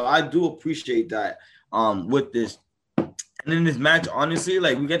lot. So I do appreciate that with this. And in this match, honestly,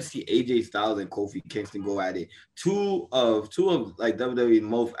 like we get to see AJ Styles and Kofi Kingston go at it. Two of like WWE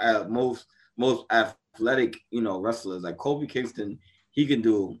most athletic, you know, wrestlers. Like Kofi Kingston, he can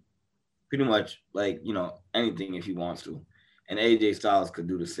do pretty much like, you know, anything if he wants to. And AJ Styles could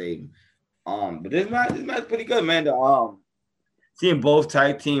do the same. But this match is pretty good, man. Seeing both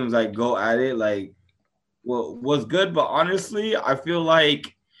tag teams like go at it, like was good, but honestly, I feel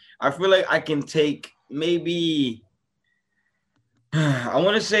like I can take maybe I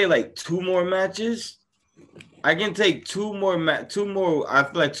want to say like two more matches. I can take two more. I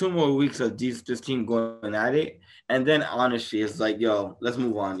feel like 2 more weeks of this team going at it, and then honestly, it's like, yo, let's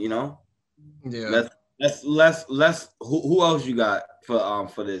move on. You know? Yeah. Let's. Who else you got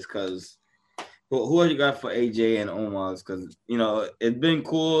for this? Because who else you got for AJ and Omos? Because you know it's been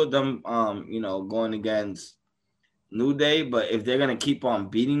cool them you know going against New Day, but if they're gonna keep on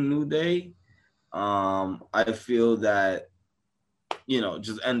beating New Day, I feel that, you know,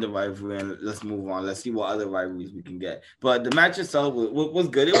 just end the rivalry and let's move on. Let's see what other rivalries we can get. But the match itself was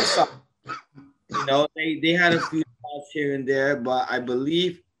good. It was solid. You know, they had a few spots here and there, but I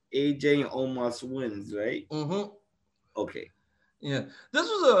believe AJ and Omos wins, right? Mm-hmm. Okay. Yeah, this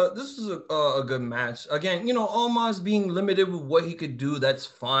was a good match. Again, you know, Omos being limited with what he could do, that's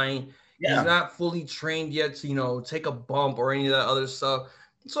fine. Yeah. He's not fully trained yet to, you know, take a bump or any of that other stuff.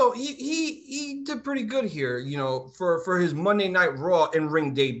 So he did pretty good here, you know, for his Monday Night Raw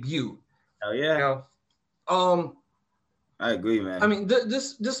in-ring debut. Oh yeah. You know? I agree, man. I mean,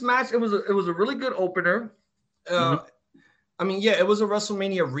 this match, it was a really good opener. Mm-hmm. I mean, yeah, it was a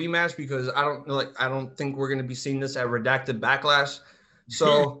WrestleMania rematch because I don't think we're gonna be seeing this at Redacted Backlash.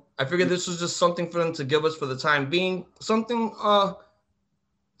 So I figured this was just something for them to give us for the time being. Something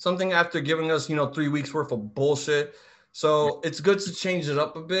after giving us, you know, 3 weeks worth of bullshit. So it's good to change it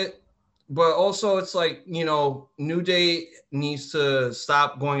up a bit. But also it's like, you know, New Day needs to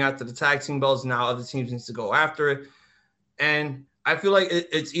stop going after the tag team belts. Now other teams needs to go after it. And I feel like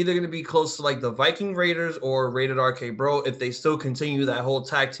it's either going to be close to like the Viking Raiders or Rated RK Bro if they still continue that whole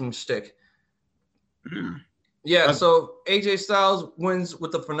tag team shtick. Yeah, so AJ Styles wins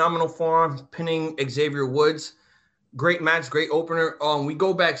with a phenomenal forearm, pinning Xavier Woods. Great match, great opener. We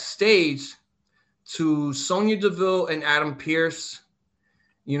go backstage to Sonya Deville and Adam Pearce.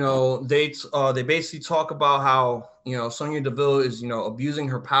 You know, they basically talk about how, you know, Sonya Deville is, you know, abusing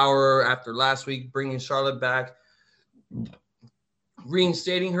her power after last week, bringing Charlotte back,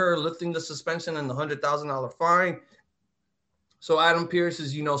 reinstating her, lifting the suspension and the $100,000 fine. So Adam Pearce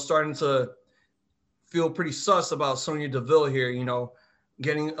is, you know, starting to feel pretty sus about Sonya Deville here, you know,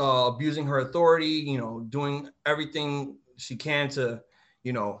 getting abusing her authority, you know, doing everything she can to,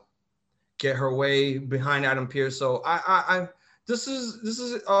 you know, get her way behind Adam Pearce. So this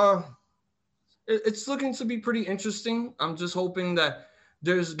is it's looking to be pretty interesting. I'm just hoping that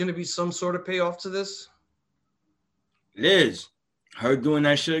there's going to be some sort of payoff to this. Liz, her doing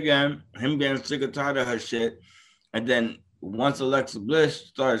that shit again, him getting sick and tired of her shit, and then once Alexa Bliss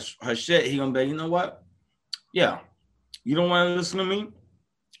starts her shit, he gonna be, you know what? Yeah, you don't want to listen to me?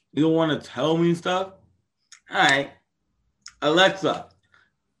 You don't want to tell me stuff? All right, Alexa,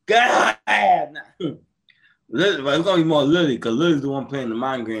 God. It's gonna be more Lily because Lily's the one playing the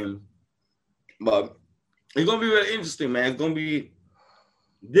mind game. But it's gonna be really interesting, man. It's gonna be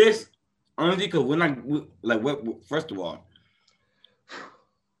this honestly because first of all,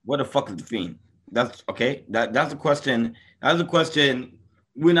 what the fuck is the Fiend? That's okay. That's the question. That's a question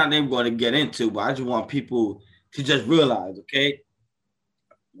we're not even going to get into, but I just want people to just realize, okay,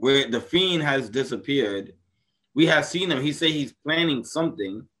 where the Fiend has disappeared. We have seen him. He said he's planning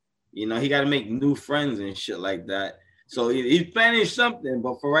something. You know, he got to make new friends and shit like that. So he's planning something.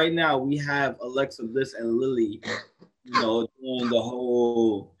 But for right now, we have Alexa Bliss and Lily, you know, doing the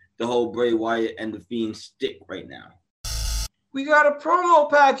whole Bray Wyatt and the Fiend stick right now. We got a promo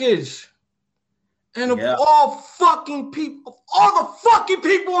package. And of all the fucking people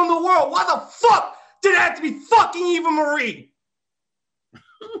in the world, why the fuck did it have to be fucking Eva Marie?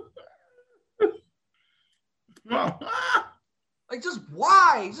 Like, just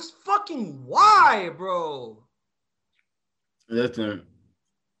why? Just fucking why, bro? Listen,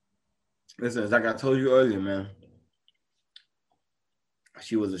 like I told you earlier, man.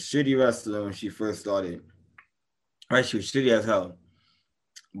 She was a shitty wrestler when she first started. Right? She was shitty as hell.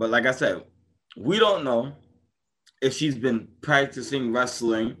 But like I said, we don't know if she's been practicing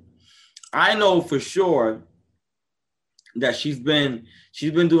wrestling. I know for sure that she's been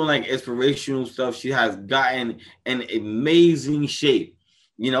doing like inspirational stuff. She has gotten in amazing shape,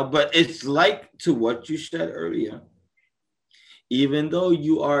 you know, but it's like to what you said earlier. Even though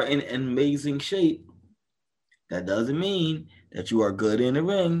you are in amazing shape, that doesn't mean that you are good in the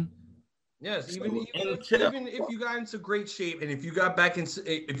ring. Yes, even if you got into great shape and if you got back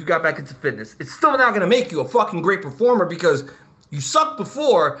into fitness, it's still not gonna make you a fucking great performer because you sucked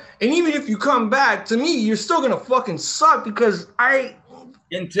before, and even if you come back, to me, you're still gonna fucking suck because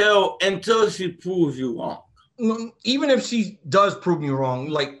until she proves you wrong. Even if she does prove me wrong,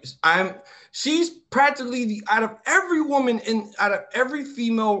 like she's practically out of every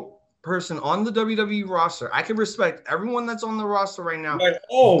female person on the WWE roster. I can respect everyone that's on the roster right now,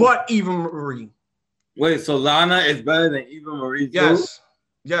 but Eva Marie. Wait, so Lana is better than Eva Marie too?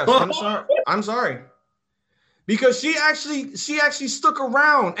 Yes. I'm sorry. Because she actually stuck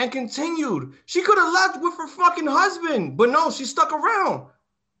around and continued. She could have left with her fucking husband, but no, she stuck around.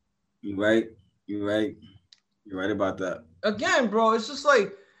 You're right about that. Again, bro, it's just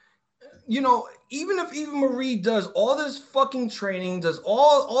like, you know, even if Eva Marie does all this fucking training, does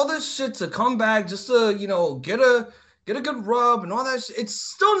all this shit to come back just to, you know, get a good rub and all that shit, it's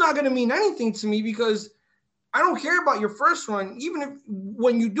still not going to mean anything to me because I don't care about your first run. Even if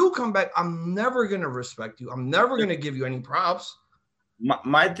when you do come back, I'm never going to respect you. I'm never going to give you any props.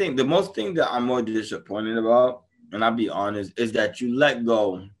 The most thing that I'm more disappointed about, and I'll be honest, is that you let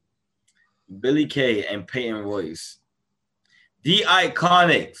go Billie Kay and Peyton Royce. The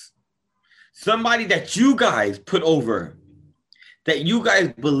Iconics. Somebody that you guys put over, that you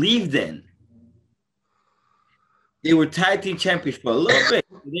guys believed in. They were tag team champions for a little bit.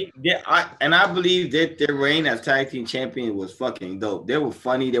 I believe that their reign as tag team champion was fucking dope. They were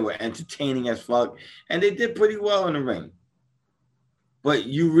funny. They were entertaining as fuck. And they did pretty well in the ring. But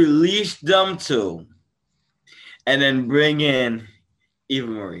you released them too. And then bring in Eva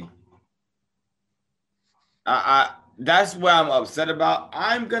Marie. That's what I'm upset about.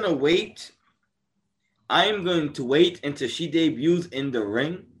 I'm going to wait until she debuts in the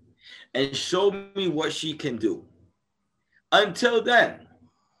ring and show me what she can do. Until then,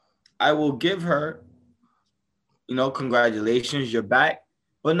 I will give her, you know, congratulations, you're back.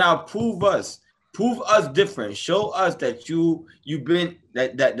 But now prove us different. Show us that you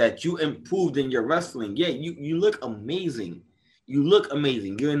improved in your wrestling. Yeah, you look amazing. You look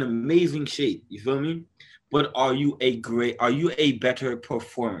amazing. You're in amazing shape. You feel me? But are you a better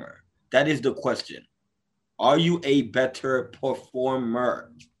performer? That is the question. Are you a better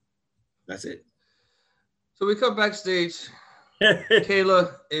performer? That's it. So we come backstage.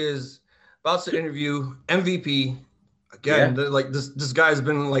 Kayla is about to interview MVP. Again, this guy's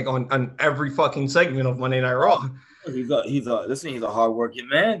been like on every fucking segment of Monday Night Raw. He's a hardworking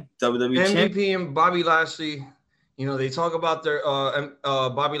man. WWE MVP champion. and Bobby Lashley. You know, they talk about their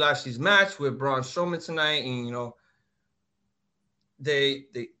Bobby Lashley's match with Braun Strowman tonight, and you know, they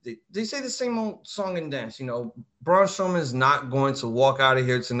say the same old song and dance. You know, Braun Strowman is not going to walk out of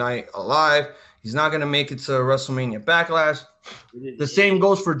here tonight alive. He's not going to make it to WrestleMania Backlash. The same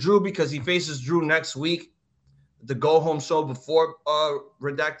goes for Drew because he faces Drew next week. the go home show before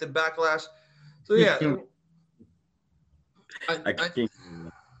Redacted Backlash. So yeah,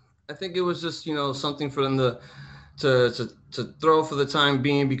 I think it was just, you know, something for them to throw for the time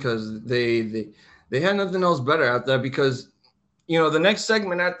being, because they had nothing else better out there. Because, you know, the next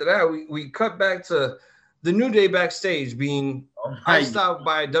segment after that, we cut back to the New Day backstage being iced out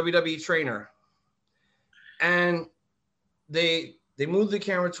by a WWE trainer, and they move the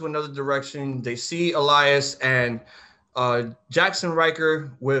camera to another direction. They see Elias and Jackson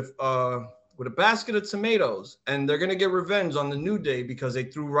Riker with a basket of tomatoes, and they're gonna get revenge on the New Day because they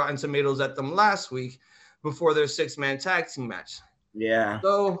threw rotten tomatoes at them last week before their 6-man tag team match. Yeah.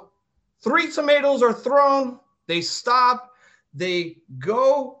 So 3 tomatoes are thrown. They stop. They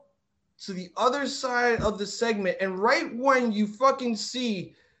go to the other side of the segment, and right when you fucking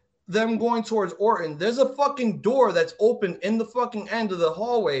see them going towards Orton, there's a fucking door that's open in the fucking end of the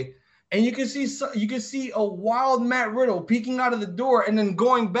hallway, and you can see a wild Matt Riddle peeking out of the door and then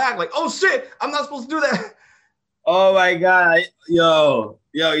going back like, oh shit, I'm not supposed to do that. Oh my god, yo,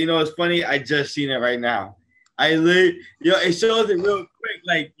 you know what's funny? I just seen it right now. It shows it real quick.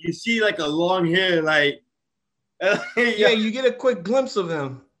 Like you see like a long hair, like yeah, you get a quick glimpse of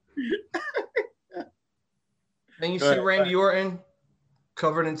him. Then you see Randy Orton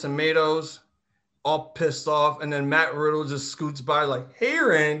covered in tomatoes, all pissed off, and then Matt Riddle just scoots by like, hey,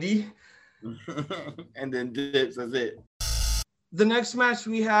 Randy. And then dips, that's it. The next match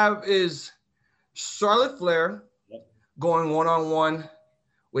we have is Charlotte Flair going one-on-one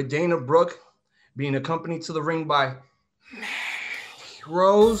with Dana Brooke, being accompanied to the ring by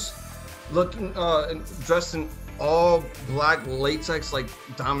Rose, looking dressed in all black latex, like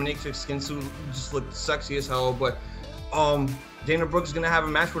dominatrix skin suit, just looked sexy as hell. But Dana Brooke's gonna have a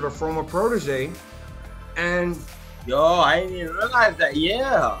match with her former protege, and I didn't even realize that.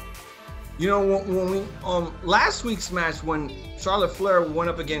 Yeah, you know, when we last week's match, when Charlotte Flair went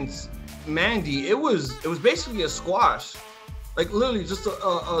up against Mandy, it was basically a squash, like literally just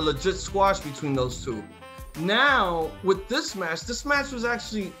a legit squash between those two. Now with this match was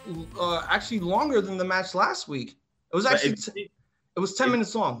actually longer than the match last week. It was actually it was 10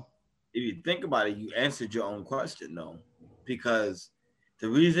 minutes long. If you think about it, you answered your own question though, because the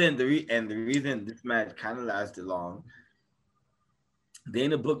reason this match kind of lasted long,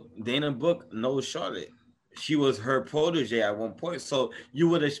 Dana Brooke knows Charlotte. She was her protege at one point, so you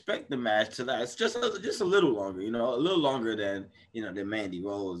would expect the match to last just a little longer, you know, a little longer than, you know, than Mandy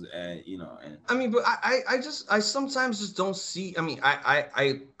Rose, and you know. And I mean, but I sometimes just don't see. I mean,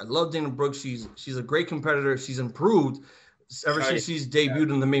 I love Dana Brooke. She's a great competitor. She's improved ever since she's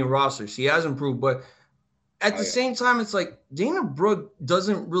debuted in the main roster. She has improved, but at the same time, it's like Dana Brooke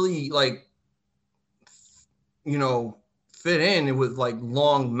doesn't really, like, you know, fit in with like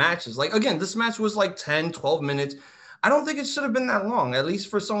long matches. Like, again, this match was like 10-12 minutes. I don't think it should have been that long, at least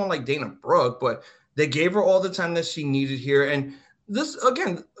for someone like Dana Brooke, but they gave her all the time that she needed here. And this,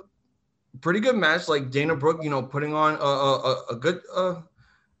 again, pretty good match. Like Dana Brooke, you know, putting on a good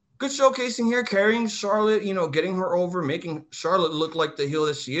showcasing here, carrying Charlotte, you know, getting her over, making Charlotte look like the heel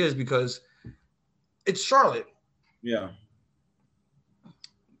that she is, because it's Charlotte. Yeah.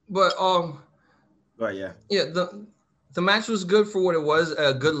 But yeah. Yeah, the match was good for what it was,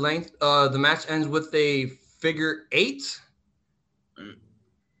 a good length. The match ends with a figure 8.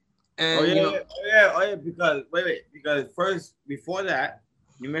 And because first, before that,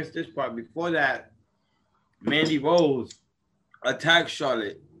 you missed this part. Before that, Mandy Rose attacked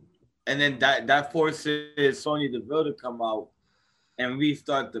Charlotte, and then that forces Sonya Deville to come out and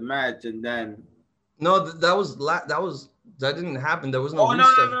restart the match, and then that didn't happen. There was no. No.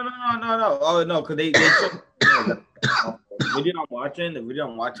 Oh no, because they the video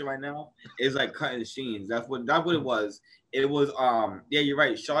I'm watching right now is like cutting scenes. That's what it was. It was yeah, you're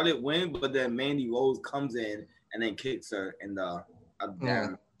right. Charlotte wins, but then Mandy Rose comes in and then kicks her in the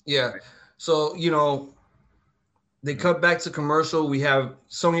yeah. So, you know, they cut back to commercial. We have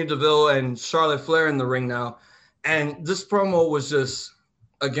Sonya Deville and Charlotte Flair in the ring now, and this promo was just,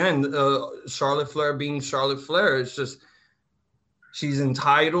 again, Charlotte Flair being Charlotte Flair. It's just, she's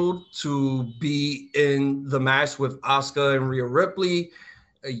entitled to be in the match with Asuka and Rhea Ripley.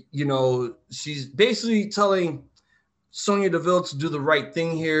 You know, she's basically telling Sonya Deville to do the right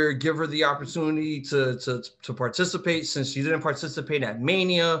thing here, give her the opportunity to participate, since she didn't participate at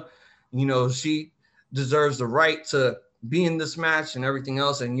Mania. You know, she deserves the right to be in this match and everything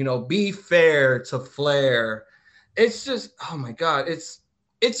else, and, you know, be fair to Flair. It's just, oh my God, it's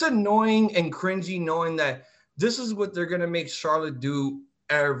annoying and cringy knowing that this is what they're gonna make Charlotte do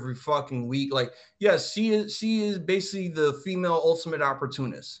every fucking week. Like, yes, she is basically the female ultimate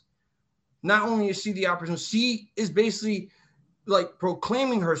opportunist. not only is she the opportunity, she is basically like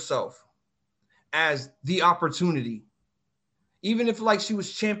proclaiming herself as the opportunity. Even if like she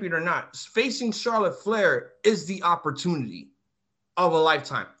was champion or not, facing Charlotte Flair is the opportunity of a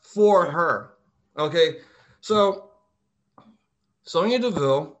lifetime for her. Okay, so Sonya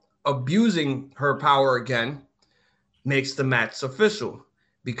Deville abusing her power again makes the match official.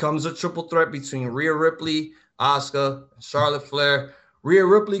 Becomes a triple threat between Rhea Ripley, Asuka, and Charlotte Flair. Rhea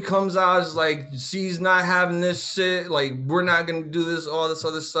Ripley comes out as like she's not having this shit. Like, we're not gonna do this, all this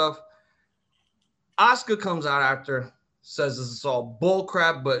other stuff. Asuka comes out after, says this is all bull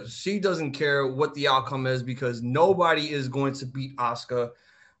crap, but she doesn't care what the outcome is because nobody is going to beat Asuka.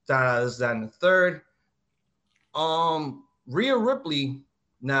 That, and the third. Rhea Ripley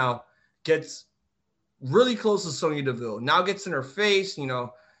now gets really close to Sonya Deville. Now gets in her face, you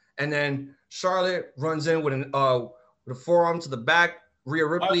know, and then Charlotte runs in with a forearm to the back. Rhea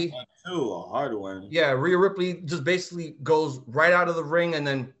Ripley, a hard one. Yeah, Rhea Ripley just basically goes right out of the ring, and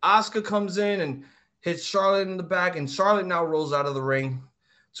then Asuka comes in and hits Charlotte in the back, and Charlotte now rolls out of the ring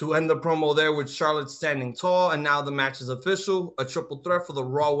to end the promo there with Charlotte standing tall, and now the match is official, a triple threat for the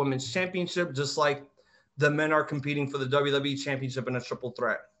Raw Women's Championship, just like the men are competing for the WWE Championship in a triple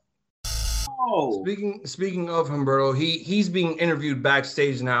threat. Oh. Speaking of Humberto, he's being interviewed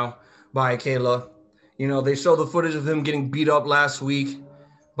backstage now by Kayla. You know, they show the footage of him getting beat up last week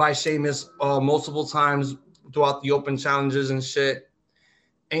by Sheamus multiple times throughout the open challenges and shit.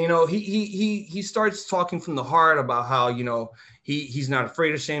 And, you know, he starts talking from the heart about how, you know, he's not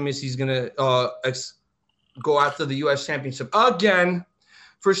afraid of Sheamus. He's going to go after the U.S. Championship again.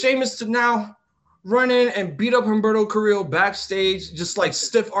 For Sheamus to now run in and beat up Humberto Carrillo backstage, just like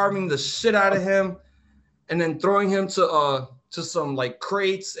stiff-arming the shit out of him and then throwing him to some, like,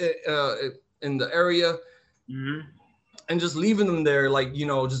 crates in the area and just leaving them there, like, you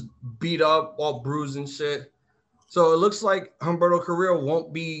know, just beat up, all bruised and shit. So it looks like Humberto Carrillo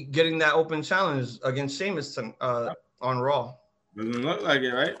won't be getting that open challenge against Sheamus on Raw. Doesn't look like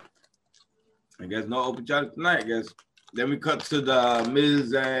it, right? I guess no open challenge tonight, I guess. Then we cut to the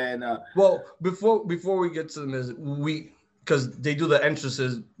Miz and well, before we get to the Miz, because they do the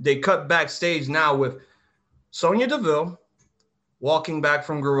entrances, they cut backstage now with Sonya Deville walking back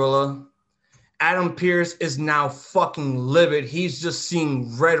from Gorilla. Adam Pearce is now fucking livid. He's just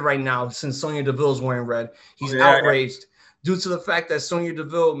seeing red right now since Sonya Deville's wearing red. He's outraged due to the fact that Sonya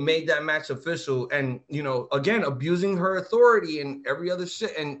Deville made that match official and, you know, again, abusing her authority and every other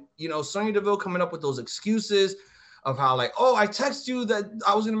shit. And, you know, Sonya Deville coming up with those excuses of how, like, oh, I text you that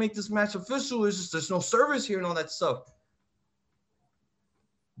I was going to make this match official. It's just there's no service here and all that stuff.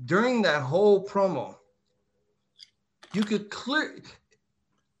 During that whole promo, you could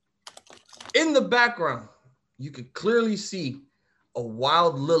in the background, you could clearly see a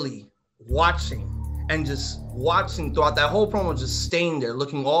Wild Lily watching throughout that whole promo, just staying there,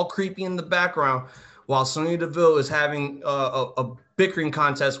 looking all creepy in the background while Sonya Deville is having a bickering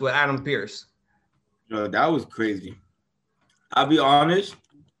contest with Adam Pearce. Yo, that was crazy. I'll be honest.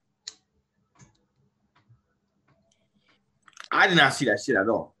 I did not see that shit at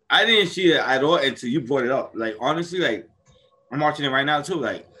all. I didn't see it at all until you brought it up. Like, honestly, like, I'm watching it right now too.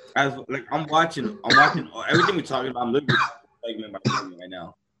 Like, I'm watching everything we're talking about. I'm literally like right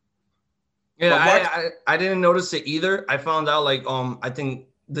now. Yeah, I didn't notice it either. I found out like I think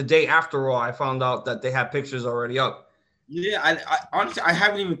the day after Raw, I found out that they had pictures already up. Yeah, I honestly I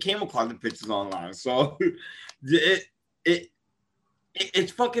haven't even came across the pictures online. So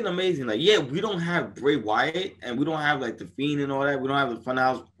it's fucking amazing. Like, yeah, we don't have Bray Wyatt and we don't have like the Fiend and all that. We don't have the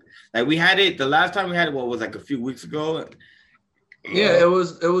Funhouse. Like, we had it the last time we had it. What was like a few weeks ago? Yeah, it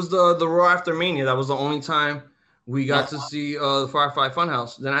was the Raw after Mania. That was the only time we got to see the Firefly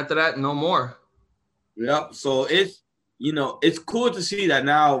Funhouse. Then after that, no more. Yep. So it's, you know, it's cool to see that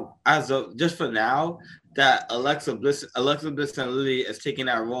now, just for now, that Alexa Bliss and Lily is taking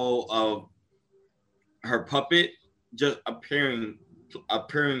that role of her puppet, just appearing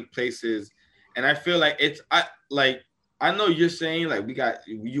places. And I feel like I know you're saying like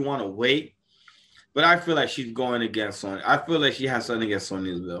you want to wait, but I feel like she's going against Sonya. I feel like she has something against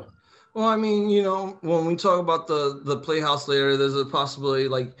Sonya as well. Well, I mean, you know, when we talk about the Playhouse later, there's a possibility,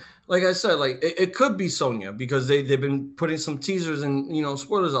 like I said, like it could be Sonya because they've been putting some teasers and, you know,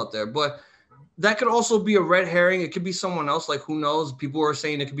 spoilers out there. But that could also be a red herring. It could be someone else. Like, who knows? People are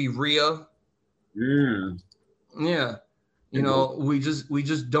saying it could be Rhea. Yeah. You know, we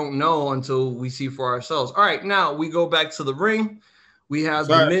just don't know until we see for ourselves. All right, now we go back to the ring. We have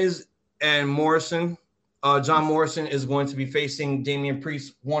The Miz and Morrison. John Morrison is going to be facing Damian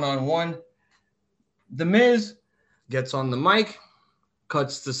Priest one-on-one. The Miz gets on the mic,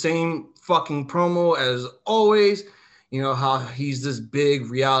 cuts the same fucking promo as always. You know, how he's this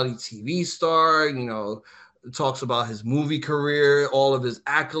big reality TV star, you know, talks about his movie career, all of his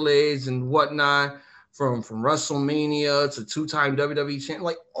accolades and whatnot, from WrestleMania to two-time WWE champion,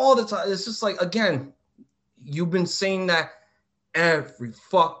 like all the time. It's just like, again, you've been saying that every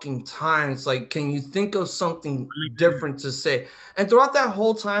fucking time. It's like, can you think of something different to say? And throughout that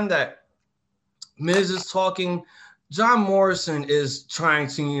whole time that Miz is talking, John Morrison is trying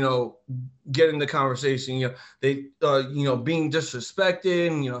to, you know, get in the conversation. You know, they, you know, being disrespected,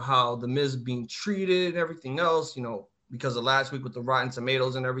 and, you know, how the Miz being treated and everything else, you know, because of last week with the Rotten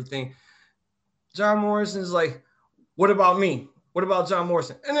Tomatoes and everything. John Morrison is like, what about me? What about John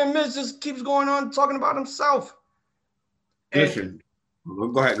Morrison? And then Miz just keeps going on talking about himself. Listen,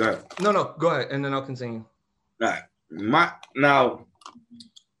 go ahead. No, go ahead, and then I'll continue. All right. Now,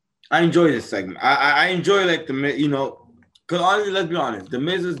 I enjoy this segment. I enjoy, like, the, you know, because honestly, let's be honest, the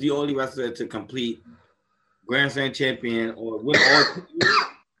Miz is the only wrestler to complete Grand Slam champion or win all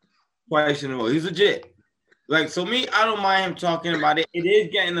twice in a row. He's legit. Like, so me, I don't mind him talking about it. It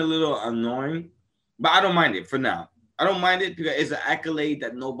is getting a little annoying, but I don't mind it for now. I don't mind it because it's an accolade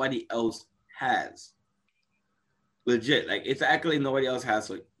that nobody else has. Legit, like, it's an accolade nobody else has.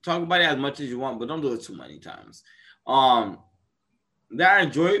 So talk about it as much as you want, but don't do it too many times. That I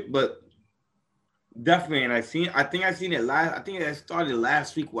enjoy it, but definitely, and I think I seen it last. I think it started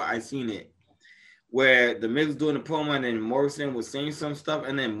last week where I seen it, where the Miz was doing the promo and then Morrison was saying some stuff,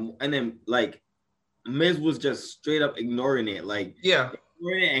 and then like Miz was just straight up ignoring it, like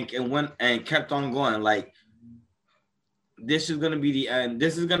ignoring it and went and kept on going. Like, this is gonna be the end.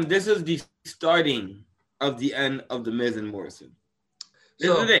 This is the starting of the end of the Miz and Morrison.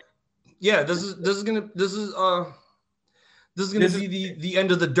 This is it. Yeah, this is gonna be the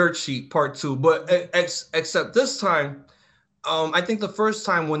end of the dirt sheet part 2, but except this time, I think the first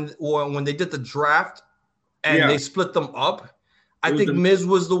time when they did the draft and they split them up, I think Miz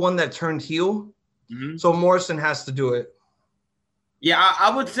was the one that turned heel, so Morrison has to do it. Yeah, I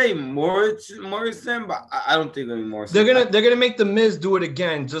would say Morrison, but I don't think it'll be Morrison. They're gonna make the Miz do it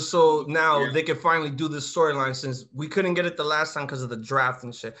again, just so now they can finally do this storyline, since we couldn't get it the last time because of the draft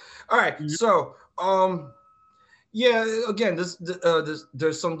and shit. All right, so yeah, again,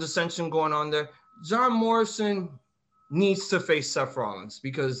 there's some dissension going on there. John Morrison needs to face Seth Rollins,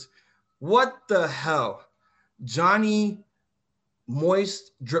 because what the hell, Johnny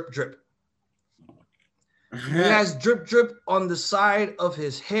Moist Drip. He has drip on the side of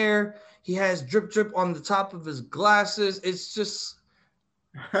his hair. He has drip on the top of his glasses. It's just,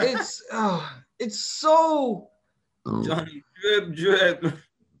 it's so Johnny drip.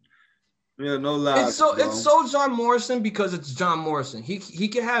 Yeah, no lie. It's so John Morrison, because it's John Morrison. He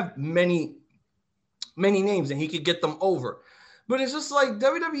could have many names and he could get them over, but it's just like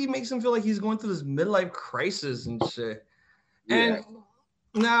WWE makes him feel like he's going through this midlife crisis and shit. Yeah. And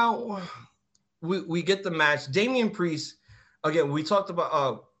now we get the match. Damian Priest, again, we talked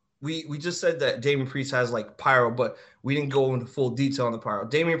about we just said that Damian Priest has like pyro, but we didn't go into full detail on the pyro.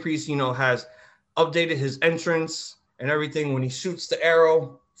 Damian Priest, you know, has updated his entrance and everything. When he shoots the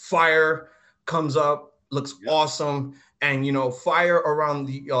arrow, fire comes up, looks awesome, and you know, fire around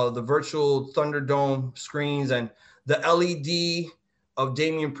the virtual Thunderdome screens, and the LED of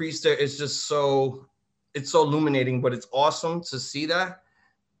Damian Priest there is just so illuminating, but it's awesome to see that.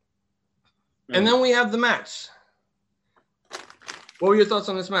 And then we have the match. What were your thoughts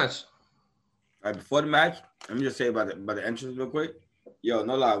on this match? All right, before the match, let me just say about the entrance real quick. Yo,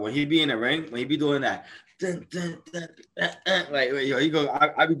 no lie, when he be in the ring, when he be doing that, like, yo, he go,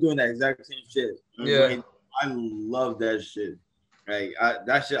 I be doing that exact same shit. Yeah, I love that shit. Like,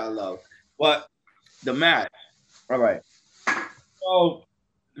 that shit I love. But the match, all right. So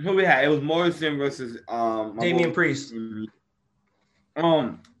who we had? It was Morrison versus Damian Priest.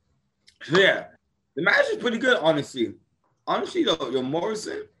 So yeah, the match is pretty good, honestly. Honestly, though, yo,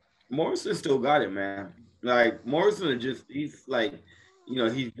 Morrison still got it, man. Like, Morrison is just, he's like, you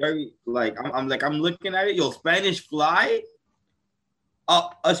know, he's very, like, I'm looking at it, yo, Spanish Fly,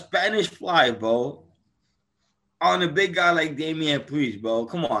 a Spanish Fly, bro, on a big guy like Damian Priest, bro.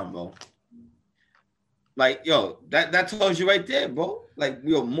 Come on, bro. Like, yo, that tells you right there, bro. Like,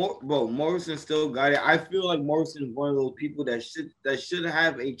 yo, Morrison still got it. I feel like Morrison is one of those people that should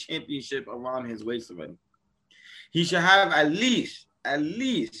have a championship around his waist already. He should have at least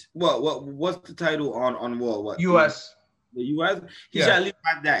what's the title on Raw? What? US. The US? He should at least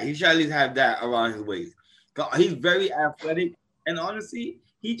have that. He should at least have that around his waist. He's very athletic, and honestly,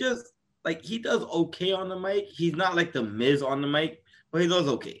 he just, like, he does okay on the mic. He's not like the Miz on the mic, but he does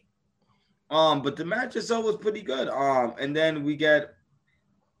okay. But the match itself was pretty good. And then we get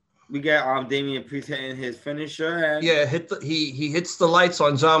We got Damian Priest hitting his finisher. And he hits the lights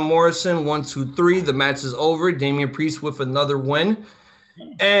on John Morrison. 1, 2, 3. The match is over. Damian Priest with another win.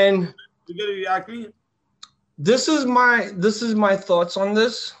 And this is my thoughts on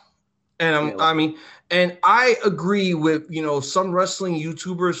this. And and I agree with, some wrestling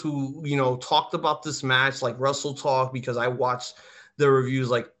YouTubers who, talked about this match, like Wrestle Talk, because I watched the reviews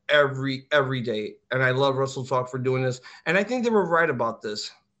like every day. And I love Wrestle Talk for doing this. And I think they were right about this.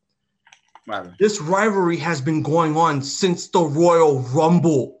 Right. This rivalry has been going on since the Royal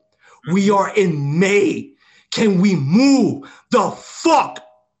Rumble. We are in May. Can we move the fuck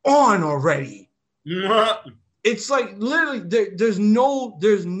on already? It's like literally there's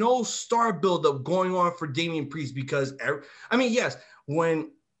no star buildup going on for Damian Priest because yes, when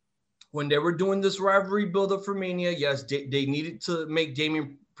they were doing this rivalry buildup for Mania, yes, they needed to make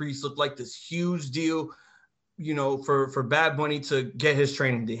Damian Priest look like this huge deal, for Bad Bunny to get his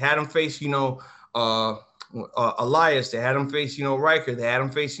training. They had him face, Elias. They had him face, Riker. They had him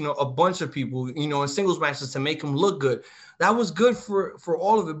face, a bunch of people, in singles matches to make him look good. That was good for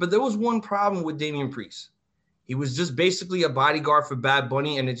all of it. But there was one problem with Damian Priest. He was just basically a bodyguard for Bad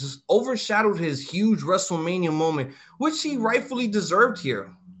Bunny, and it just overshadowed his huge WrestleMania moment, which he rightfully deserved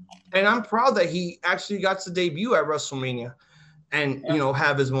here. And I'm proud that he actually got to debut at WrestleMania and,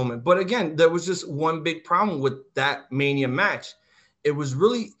 have his moment. But again, there was just one big problem with that Mania match. It was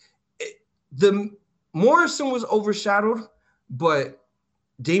really the Morrison was overshadowed, but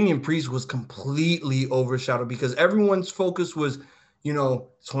Damian Priest was completely overshadowed because everyone's focus was,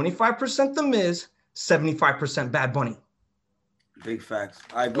 25% The Miz, 75% Bad Bunny. Big facts.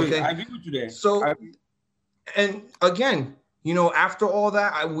 I agree. Okay. I agree with you there. So, and again, after all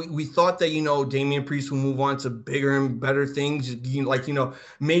that, we thought that, Damian Priest will move on to bigger and better things.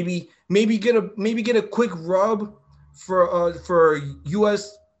 Maybe get a quick rub for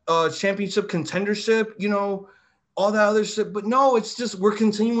U.S. Championship contendership, all that other shit. But no, it's just we're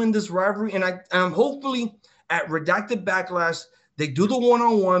continuing this rivalry, and I'm hopefully at Redacted Backlash they do the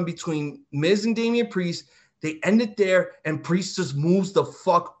one-on-one between Miz and Damian Priest. They end it there, and Priest just moves the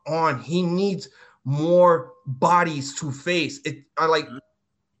fuck on. He needs more bodies to face.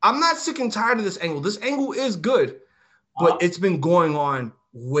 I'm not sick and tired of this angle. This angle is good, but it's been going on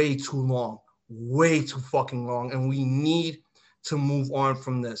way too long, way too fucking long, and we need to move on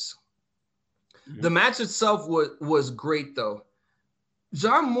from this. The match itself was great though.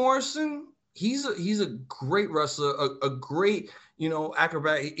 John Morrison, he's a great wrestler, a great,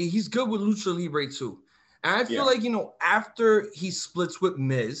 acrobat. He's good with Lucha Libre too. And I feel like, after he splits with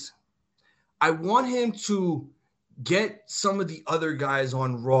Miz, I want him to get some of the other guys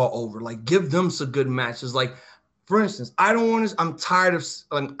on Raw over, like give them some good matches. Like, for instance, I'm tired of,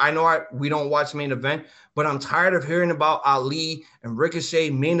 I know we don't watch main event, but I'm tired of hearing about Ali and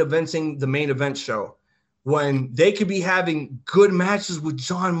Ricochet main eventing the main event show when they could be having good matches with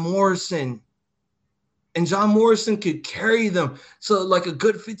John Morrison. And John Morrison could carry them. So like a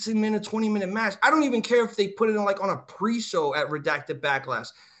good 15-minute, 20-minute match. I don't even care if they put it on a pre-show at Redacted Backlash.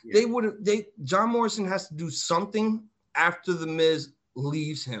 Yeah. John Morrison has to do something after the Miz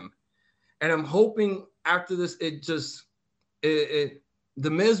leaves him. And I'm hoping after this, the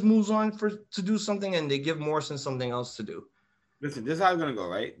Miz moves on to do something and they give Morrison something else to do. Listen, this is how it's gonna go,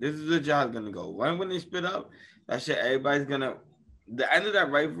 right? This is the job gonna go. When they split up, that shit, everybody's gonna the end of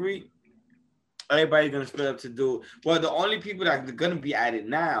that rivalry. Everybody's gonna split up to do well. The only people that are gonna be at it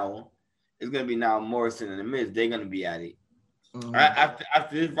now is gonna be now Morrison and the Miz. They're gonna be at it. Mm-hmm.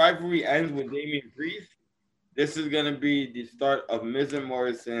 After this rivalry ends with Damian Priest, this is gonna be the start of Miz and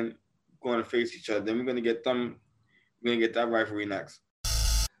Morrison going to face each other. Then we're gonna get them. We're gonna get that rivalry next.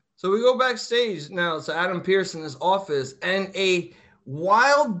 So we go backstage now to Adam Pearce in his office, and a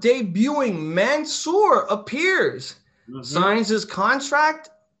wild debuting Mansoor appears, signs his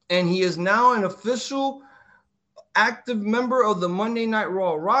contract, and he is now an official active member of the Monday Night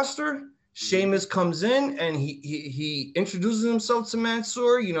Raw roster. Sheamus comes in and he introduces himself to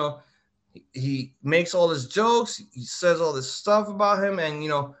Mansoor. He makes all his jokes. He says all this stuff about him, and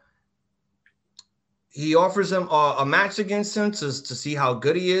he offers him a match against him to see how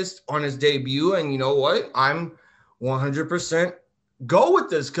good he is on his debut. And you know what? I'm 100% go with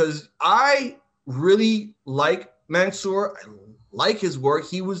this because I really like Mansoor. I like his work.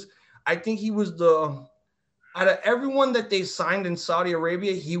 I think he was out of everyone that they signed in Saudi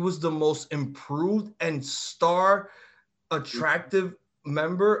Arabia, he was the most improved and star attractive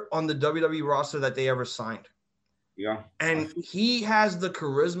member on the WWE roster that they ever signed. Yeah. And he has the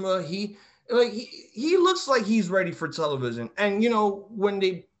charisma. He looks like he's ready for television. And, when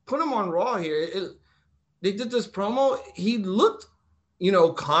they put him on Raw here, they did this promo. He looked,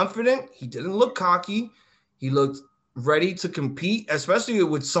 confident. He didn't look cocky. He looked ready to compete, especially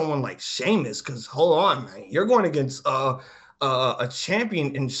with someone like Sheamus. Because hold on, man, you're going against a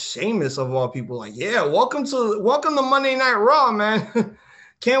champion in Sheamus of all people. Like, yeah, welcome to Monday Night Raw, man.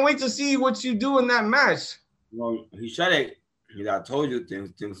 Can't wait to see what you do in that match. Well, he said it. I told you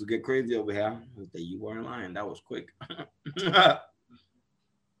things will get crazy over here. You weren't lying. That was quick.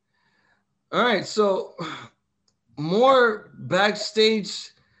 All right, so more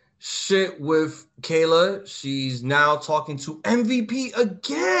backstage shit with Kayla. She's now talking to MVP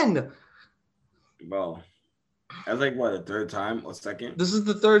again. Bro, that's like what, the third time or second? This is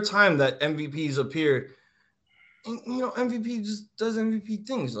the third time that MVP's appeared. And, MVP just does MVP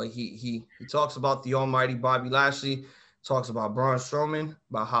things. Like he talks about the almighty Bobby Lashley, talks about Braun Strowman,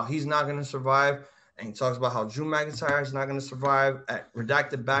 about how he's not going to survive. And he talks about how Drew McIntyre is not going to survive at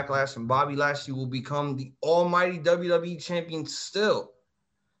Redacted Backlash, and Bobby Lashley will become the almighty WWE champion still.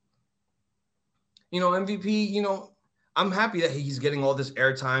 MVP, I'm happy that he's getting all this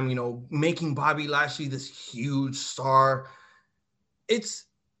airtime, making Bobby Lashley this huge star. It's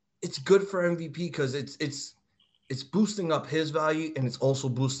good for MVP because it's boosting up his value, and it's also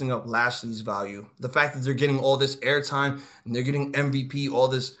boosting up Lashley's value. The fact that they're getting all this airtime and they're getting MVP all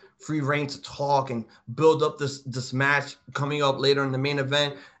this free reign to talk and build up this match coming up later in the main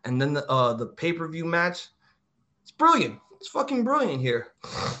event, and then the pay-per-view match. It's brilliant. It's fucking brilliant here.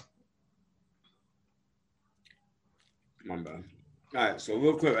 My bad. All right, so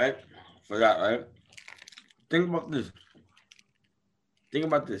real quick, right? For that, right? Think about this.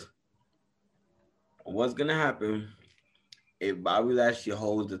 What's gonna happen if Bobby Lashley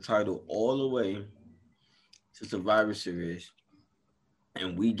holds the title all the way to Survivor Series,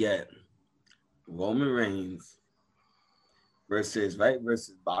 and we get Roman Reigns versus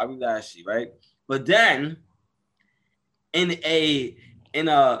Bobby Lashley, right? But then in a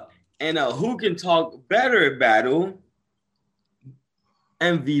who can talk better battle,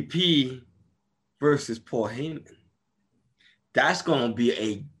 MVP versus Paul Heyman. That's gonna be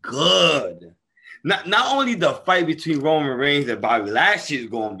a good. Not only the fight between Roman Reigns and Bobby Lashley is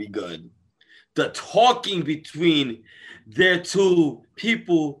gonna be good. The talking between their two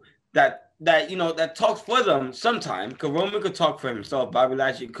people that talks for them sometimes, because Roman could talk for himself, Bobby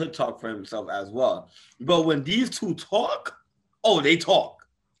Lashley could talk for himself as well. But when these two talk, they talk.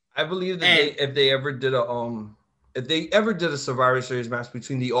 I believe that if they ever did a Survivor Series match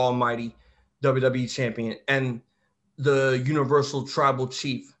between the almighty WWE champion and the Universal Tribal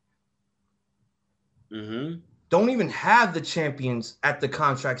Chief, don't even have the champions at the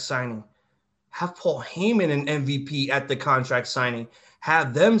contract signing. Have Paul Heyman and MVP at the contract signing.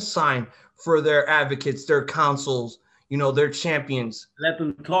 Have them sign for their advocates, their counsels, their champions. Let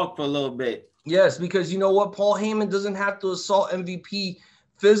them talk for a little bit. Yes, because you know what? Paul Heyman doesn't have to assault MVP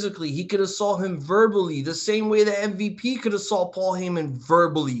physically. He could assault him verbally, the same way that MVP could assault Paul Heyman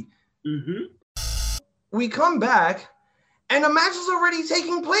verbally. We come back, and the match is already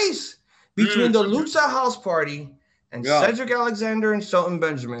taking place between the Lucha House Party and Cedric Alexander and Shelton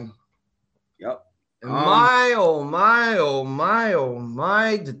Benjamin. Yep. And oh my,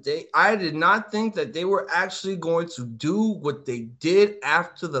 I did not think that they were actually going to do what they did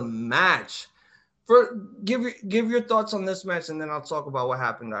after the match. Give your thoughts on this match, and then I'll talk about what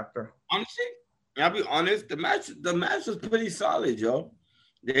happened after. Honestly, I'll be honest, the match was pretty solid, yo.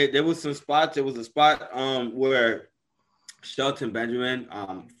 There was some spots. There was a spot where Shelton Benjamin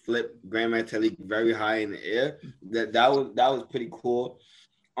flipped Grand Metalik very high in the air. That was pretty cool.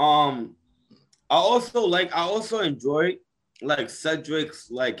 I also enjoyed like Cedric's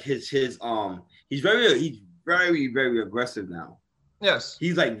his he's very very aggressive now. Yes.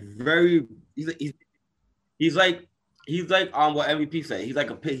 He's like what MVP said. He's like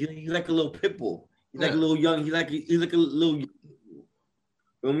a little pit bull. He's like a little young. He's like a little.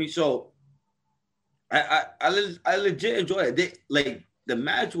 So I legit enjoyed it. The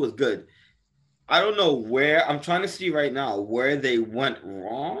match was good. I don't know where I'm trying to see right now where they went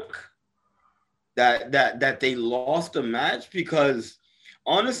wrong. That they lost the match, because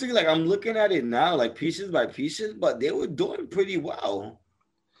honestly, I'm looking at it now, pieces by pieces, but they were doing pretty well.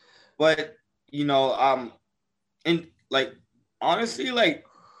 But and honestly,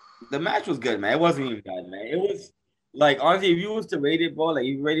 the match was good, man. It wasn't even bad, man. It was honestly, if you was to rate it, bro,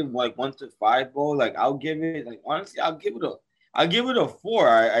 you rate it 1 to 5, bro, I'll give it I'll give it a 4.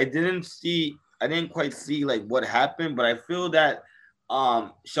 I didn't quite see what happened, but I feel that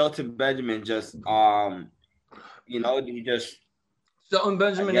Shelton Benjamin just he just Shelton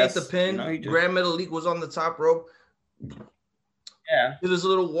Benjamin ate the pin. Grand Metalik was on the top rope. Yeah. Did his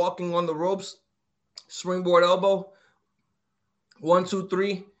little walking on the ropes, springboard elbow. 1, 2,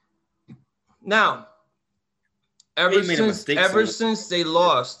 3. Now, ever since they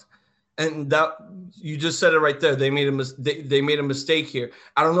lost, and that you just said it right there, they made a mistake here.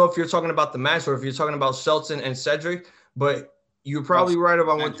 I don't know if you're talking about the match or if you're talking about Shelton and Cedric, but you're probably right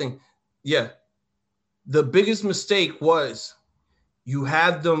about one thing. Yeah, the biggest mistake was you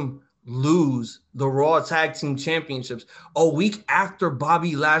had them lose the Raw Tag Team Championships a week after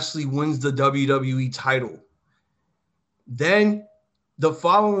Bobby Lashley wins the WWE title. Then the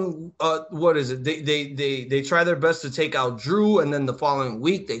following, what is it? They try their best to take out Drew, and then the following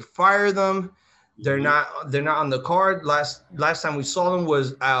week they fire them. They're not on the card. Last time we saw them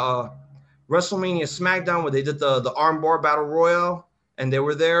was WrestleMania SmackDown, where they did the armbar battle royale, and they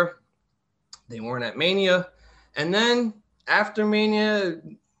were there. They weren't at Mania, and then after Mania,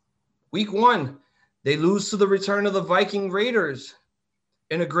 week 1, they lose to the return of the Viking Raiders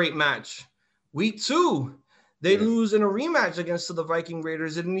in a great match. Week 2. They lose in a rematch against the Viking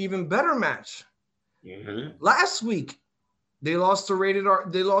Raiders in an even better match. Mm-hmm. Last week, they lost to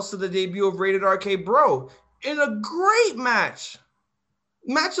the debut of Rated RK Bro in a great match.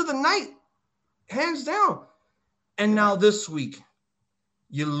 Match of the night, hands down. And now this week,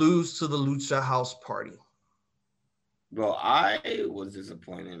 you lose to the Lucha House Party. Bro, I was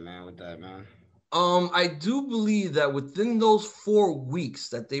disappointed, man, with that, man. I do believe that within those 4 weeks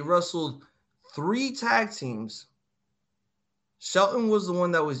that they wrestled 3 tag teams, Shelton was the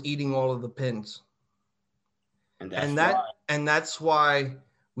one that was eating all of the pins. And that's why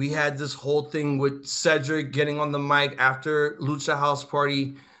we had this whole thing with Cedric getting on the mic after Lucha House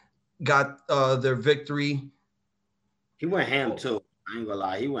Party got their victory. He went ham too. I ain't gonna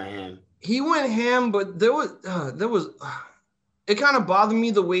lie, he went ham. He went ham, but there was it kind of bothered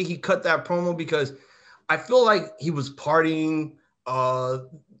me the way he cut that promo, because I feel like he was partying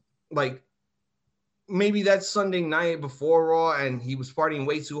like maybe that Sunday night before Raw, and he was partying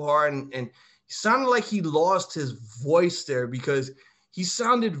way too hard, and he sounded like he lost his voice there, because he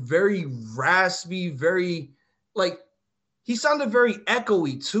sounded very raspy, he sounded very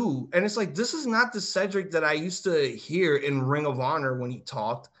echoey too. And it's like, this is not the Cedric that I used to hear in Ring of Honor when he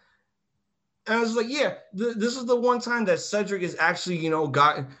talked. And I was like, yeah, this is the one time that Cedric is actually,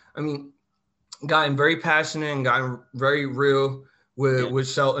 gotten very passionate and gotten very real with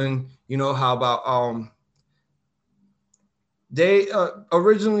Shelton. How about they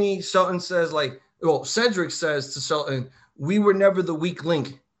originally, Shelton says Cedric says to Shelton, we were never the weak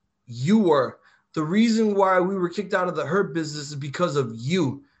link. You were. The reason why we were kicked out of the Hurt Business is because of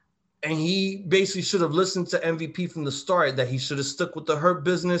you. And he basically should have listened to MVP from the start, that he should have stuck with the Hurt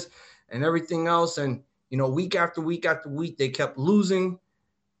Business and everything else. And, week after week after week, they kept losing.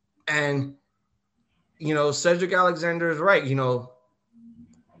 And, Cedric Alexander is right.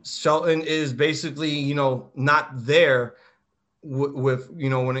 Shelton is basically, not there with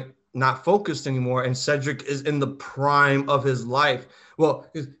when it not focused anymore. And Cedric is in the prime of his life. Well,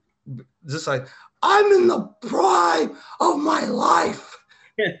 just like, I'm in the prime of my life.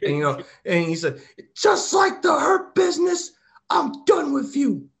 And, and he said, just like the Hurt Business, I'm done with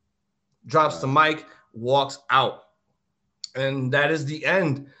you. Drops the mic, walks out. And that is the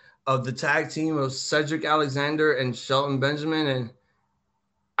end of the tag team of Cedric Alexander and Shelton Benjamin. And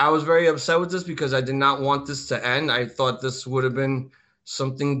I was very upset with this, because I did not want this to end. I thought this would have been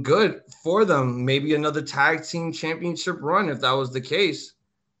something good for them. Maybe another tag team championship run if that was the case.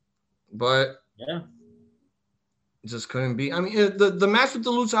 But yeah, it just couldn't be. I mean, the match with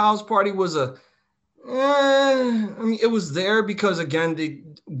the Lucha House Party was it was there because, again,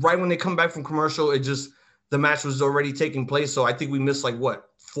 right when they come back from commercial, the match was already taking place. So I think we missed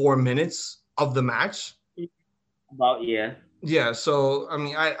 4 minutes of the match. About, yeah. Yeah, so, I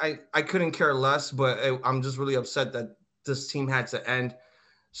mean, I couldn't care less, but I'm just really upset that this team had to end.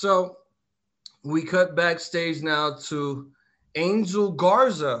 So we cut backstage now to Angel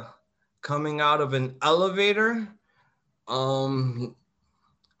Garza coming out of an elevator.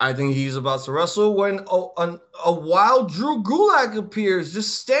 I think he's about to wrestle when a wild Drew Gulak appears,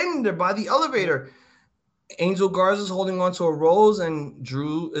 just standing there by the elevator. Angel Garza's holding onto a rose, and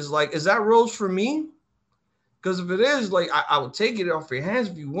Drew is like, is that rose for me? Because if it is, I would take it off your hands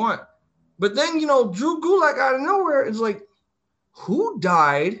if you want. But then, Drew Gulak out of nowhere is like, who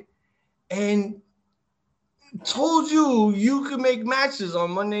died and told you could make matches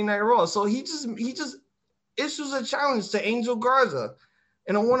on Monday Night Raw? So he just issues a challenge to Angel Garza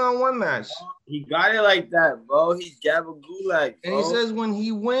in a one-on-one match. He got it like that, bro. He's Gabba Gulak, and he says when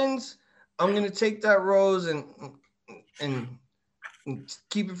he wins, I'm gonna take that rose and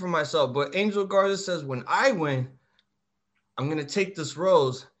keep it for myself. But Angel Garza says, when I win, I'm gonna take this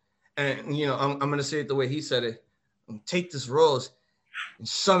rose, and I'm gonna say it the way he said it. and take this rose and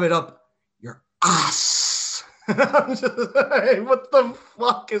shove it up your ass. I'm just like, what the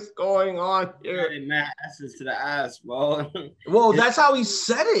fuck is going on here? Man, asses to the ass, bro. Well, that's how he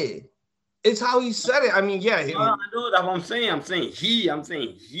said it. It's how he said it. I mean, yeah. I know that's what I'm saying. I'm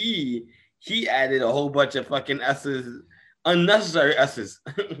saying he added a whole bunch of fucking S's, unnecessary S's.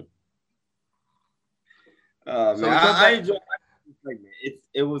 Man, I enjoyed it.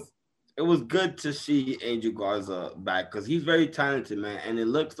 It was good to see Angel Garza back because he's very talented, man, and it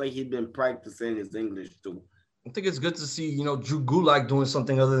looks like he's been practicing his English too. I think it's good to see, Drew Gulak doing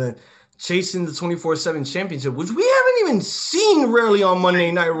something other than chasing the 24/7 championship, which we haven't even seen rarely on Monday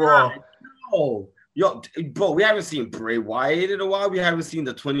Night Raw. Oh, yo, bro, we haven't seen Bray Wyatt in a while. We haven't seen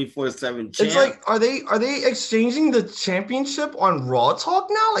the 24/7 champ. It's like, are they exchanging the championship on Raw Talk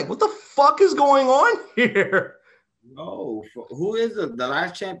now? Like, what the fuck is going on here? No, who is the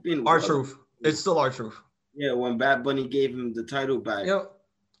last champion? R-Truth. It's still R-Truth. Yeah, when Bad Bunny gave him the title back. Yep.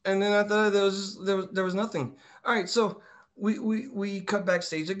 And then after that, there was nothing. All right, so we cut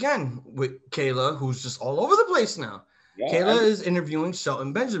backstage again with Kayla, who's just all over the place now. Yeah, Kayla is interviewing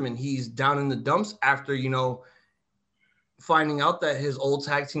Shelton Benjamin. He's down in the dumps after, finding out that his old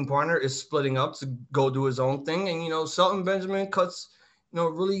tag team partner is splitting up to go do his own thing. And, Shelton Benjamin cuts,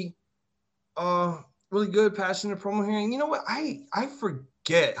 really good, passionate promo here. And you know what? I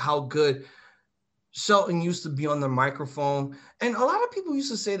forget how good Shelton used to be on the microphone. And a lot of people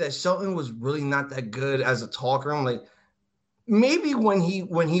used to say that Shelton was really not that good as a talker. I'm like, maybe when he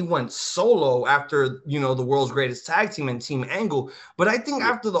went solo after, the world's greatest tag team and Team Angle. But I think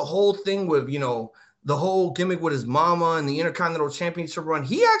after the whole thing with, the whole gimmick with his mama and the Intercontinental Championship run,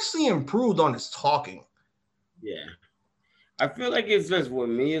 he actually improved on his talking. Yeah. I feel like it's just with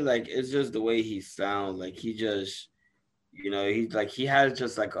me, like, it's just the way he sounds. Like, he just, he's like, he has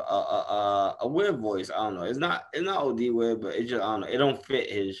just like a weird voice. I don't know. It's not OD weird, but it just, I don't know. It don't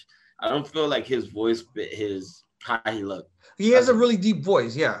fit I don't feel like his voice fit how he looked. He has a really deep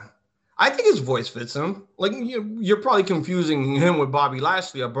voice, yeah. I think his voice fits him. Like, you're probably confusing him with Bobby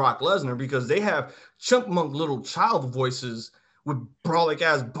Lashley or Brock Lesnar because they have chipmunk little child voices with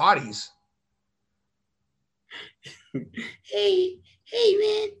brolic-ass bodies. Hey,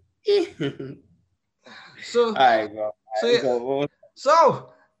 man. So, all right, bro.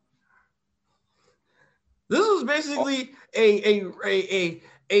 So, this was basically a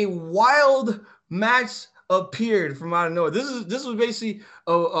wild match appeared from out of nowhere. This was basically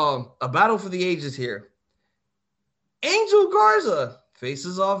a battle for the ages here. Angel Garza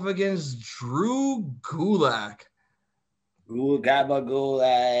faces off against Drew Gulak. Gulak.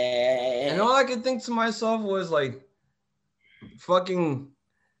 And all I could think to myself was like, fucking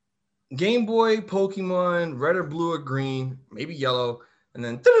Game Boy, Pokemon, red or blue or green, maybe yellow, and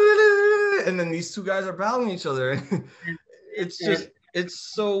then these two guys are battling each other.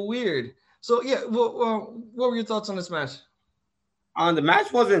 It's so weird. So yeah, what were your thoughts on this match? The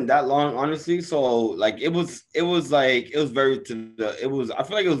match wasn't that long, honestly. So like it was very to the I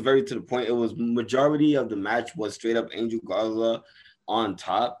feel like it was very to the point. It was majority of the match was straight up Angel Garza on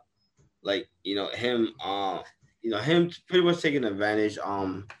top. Like, him pretty much taking advantage.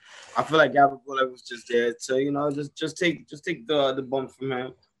 I feel like Gavin Bullock was just there to, just take the bump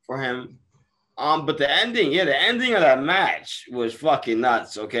for him. But the ending of that match was fucking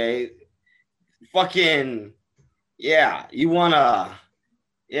nuts, okay? Fucking, yeah, you want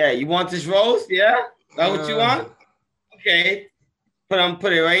this rose? Yeah? That what you want? Okay.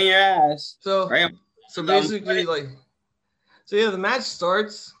 Put it right in your ass. So basically, the match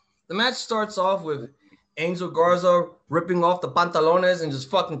starts. The match starts off with Angel Garza ripping off the pantalones and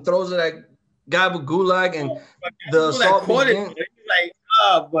just fucking throws it at Gabba Gulak, and the assault begins.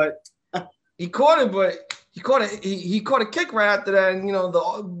 He caught it, but he caught a kick right after that, and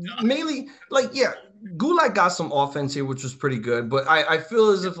mainly Gulak got some offense here, which was pretty good. But I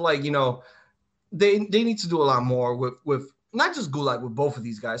feel as if they need to do a lot more with not just Gulak, with both of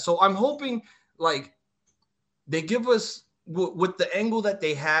these guys. So I'm hoping they give us with the angle that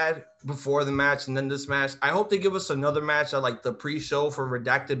they had before the match and then this match. I hope they give us another match at the pre-show for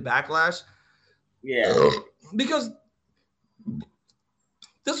Redacted Backlash. Yeah, because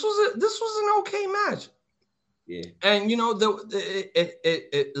this was an okay match. Yeah, and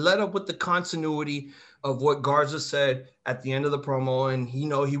it led up with the continuity of what Garza said at the end of the promo, and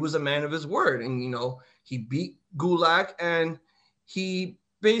he was a man of his word, and he beat Gulak, and he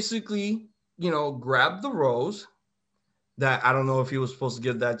basically grabbed the rose. That I don't know if he was supposed to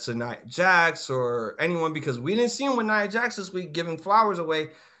give that to Nia Jax or anyone, because we didn't see him with Nia Jax this week giving flowers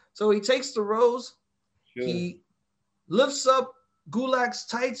away. So he takes the rose, sure. He lifts up Gulak's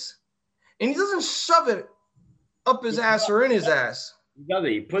tights, and he doesn't shove it up his ass or in his ass.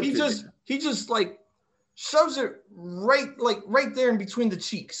 He just like shoves it right there in between the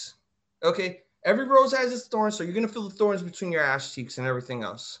cheeks. Okay, every rose has its thorns, so you're gonna feel the thorns between your ass cheeks and everything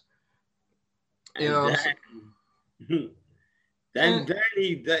else. You know. But you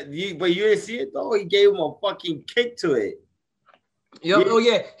didn't see it though. He gave him a fucking kick to it. Yep. Yeah. Oh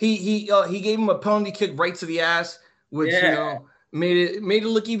yeah. He gave him a penalty kick right to the ass, which made it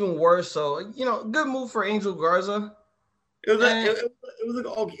look even worse. So good move for Angel Garza. It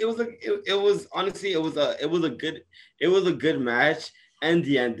was a good match, and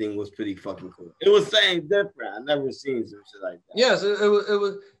the ending was pretty fucking cool. It was something different. I've never seen some shit like that. Yes,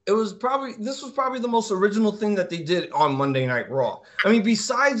 it was probably the most original thing that they did on Monday Night Raw. I mean,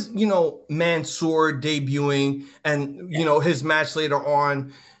 besides Mansoor debuting and his match later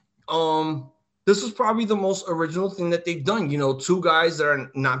on, this was probably the most original thing that they've done. Two guys that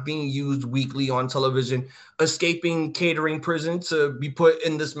are not being used weekly on television, escaping catering prison to be put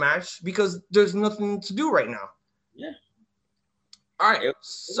in this match because there's nothing to do right now. Yeah. All right,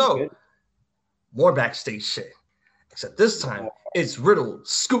 so more backstage shit. Except this time, it's Riddle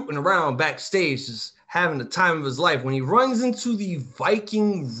scooping around backstage, just having the time of his life when he runs into the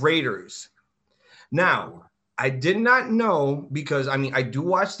Viking Raiders. Now, I did not know because, I do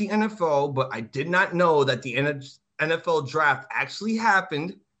watch the NFL, but I did not know that the NFL draft actually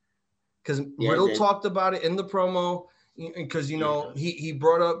happened because Riddle talked about it in the promo because, he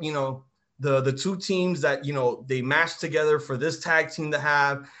brought up, the two teams that, they matched together for this tag team to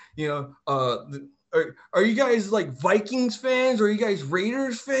have, are you guys like Vikings fans or are you guys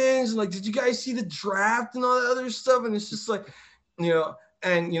Raiders fans? Like, did you guys see the draft and all that other stuff? And it's just like,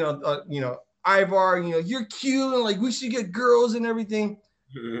 Ivar, you're cute and like we should get girls and everything.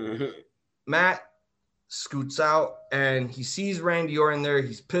 Matt scoots out and he sees Randy Orton there.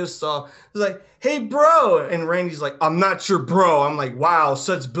 He's pissed off. He's like, "Hey, bro," and Randy's like, "I'm not your bro." I'm like, "Wow,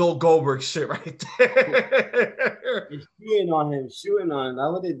 such Bill Goldberg shit right there." They're shooting on him. That's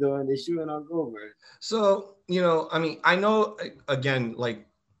what they're doing. They're shooting on Goldberg. So I know again, like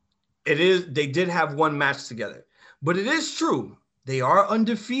they did have one match together, but it is true. They are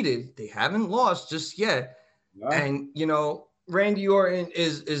undefeated. They haven't lost just yet. Right. And, Randy Orton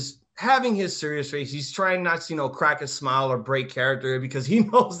is having his serious face. He's trying not to, crack a smile or break character because he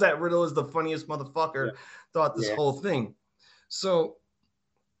knows that Riddle is the funniest motherfucker throughout this whole thing. So,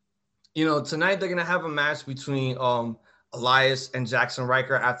 tonight they're going to have a match between Elias and Jackson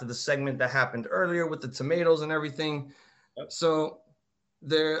Riker after the segment that happened earlier with the tomatoes and everything. Yep. So,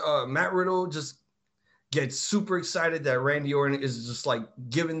 Matt Riddle just gets super excited that Randy Orton is just like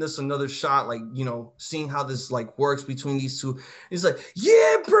giving this another shot, like, seeing how this like works between these two. He's like,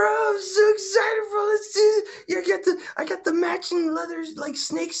 "Yeah, bro, I'm so excited, bro. Let's do this. I got the matching leathers, like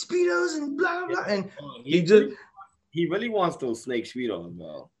snake speedos and blah, blah." And he really wants those snake speedos,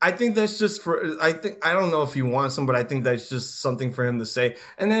 bro. I think that's just I don't know if he wants them, but I think that's just something for him to say.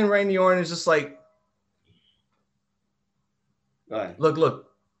 And then Randy Orton is just like, look.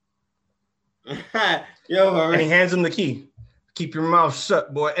 And he hands him the key. "Keep your mouth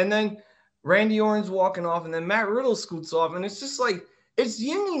shut, boy." And then Randy Orton's walking off, and then Matt Riddle scoots off, and it's just like it's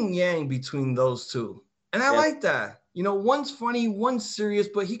yin and yang between those two, and I like that. One's funny, one's serious,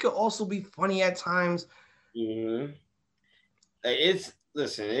 but he could also be funny at times. Mm-hmm. It's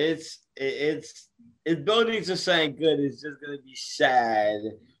building to something good. It's just gonna be sad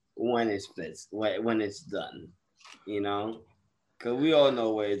when it's done, Because we all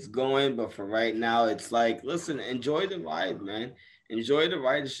know where it's going, but for right now, it's like, listen, enjoy the ride, man. Enjoy the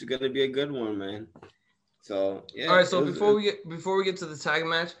ride. It's going to be a good one, man. So, yeah. All right, so before we get to the tag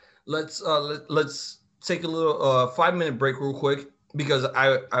match, let's take a little 5-minute break real quick because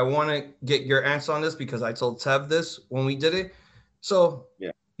I want to get your answer on this because I told Tev this when we did it. So,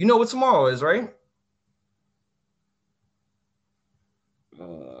 you know what tomorrow is, right?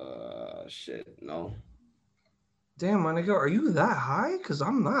 Shit, no. Damn, my nigga, are you that high? Because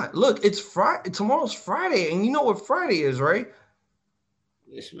I'm not. Look, it's Friday. Tomorrow's Friday, and you know what Friday is, right?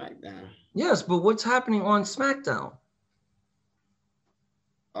 It's SmackDown. Yes, but what's happening on SmackDown?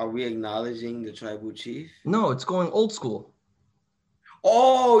 Are we acknowledging the Tribal Chief? No, it's going old school.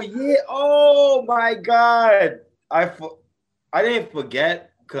 Oh, yeah. Oh, my God. I didn't forget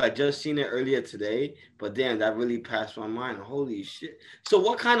because I just seen it earlier today, but damn, that really passed my mind. Holy shit. So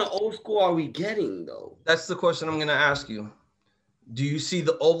what kind of old school are we getting, though? That's the question I'm going to ask you. Do you see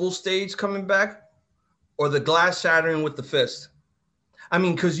the oval stage coming back or the glass shattering with the fist? I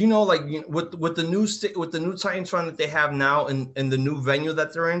mean, because, with the new Titantron that they have now and the new venue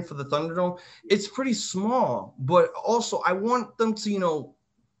that they're in for the Thunderdome, it's pretty small. But also, I want them to,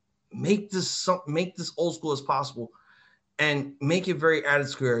 make this old school as possible and make it very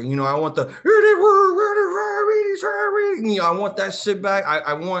Attitude Era. You know, I want the I want that shit back.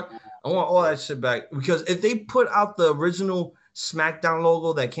 I want all that shit back, because if they put out the original SmackDown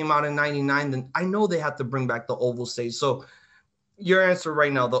logo that came out in '99, then I know they have to bring back the oval stage. So your answer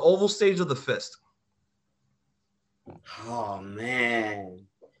right now, the oval stage or the fist? Oh man,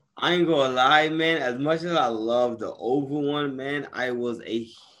 I ain't gonna lie, man. As much as I love the oval one, man, I was a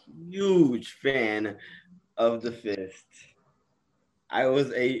huge fan of the fist. I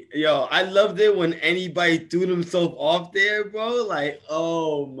loved it when anybody threw themselves off there, bro. Like,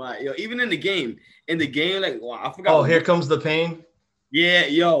 oh my, even in the game, like, wow, I forgot. Oh, here comes the pain. Yeah,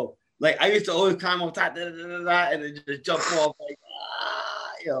 like I used to always climb on top, and then just jump off, like,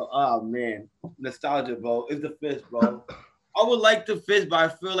 oh man, nostalgia, bro. It's the fist, bro. I would like the fist, but I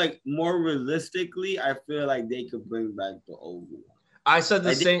feel like more realistically, I feel like they could bring back the oval. I said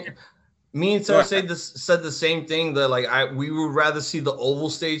the same. Me and Sarah said the same thing, that like we would rather see the oval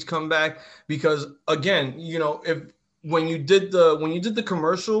stage come back, because again, you know, when you did the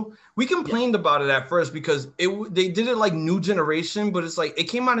commercial, we complained about it at first because they did it like New Generation, but it's like it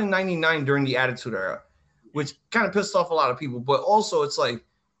came out in '99 during the Attitude Era, which kind of pissed off a lot of people. But also, it's like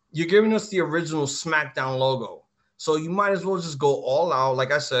you're giving us the original SmackDown logo, so you might as well just go all out.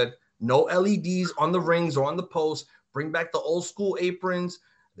 Like I said, no LEDs on the rings or on the posts. Bring back the old school aprons.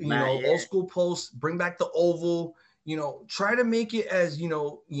 Old school posts, bring back the oval, try to make it as,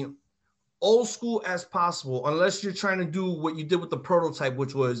 old school as possible, unless you're trying to do what you did with the prototype,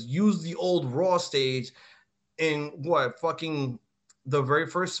 which was use the old Raw stage in the very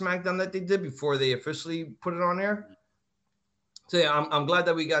first SmackDown that they did before they officially put it on air. So yeah, I'm glad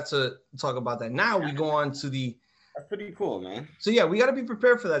that we got to talk about that. Now we go on to That's pretty cool, man. So yeah, we got to be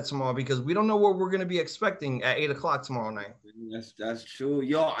prepared for that tomorrow, because we don't know what we're gonna be expecting at 8:00 tomorrow night. That's true,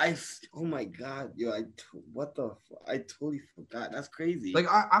 oh my god, I totally forgot. That's crazy. Like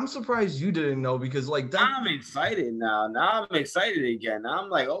I'm surprised you didn't know, because like that. I'm excited now. Now I'm excited again. Now I'm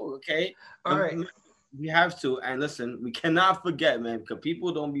like, oh, okay, all right. We have to, and listen, we cannot forget, man, because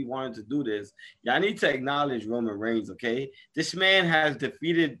people don't be wanting to do this. Y'all need to acknowledge Roman Reigns, okay? This man has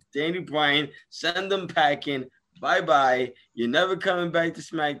defeated Daniel Bryan. Send them packing. Bye-bye. You're never coming back to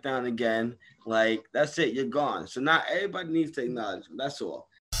SmackDown again. Like, that's it. You're gone. So now everybody needs to acknowledge him. That's all.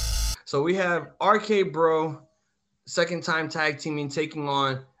 So we have RK Bro, second time tag teaming, taking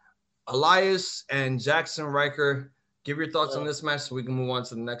on Elias and Jackson Riker. Give your thoughts on this match so we can move on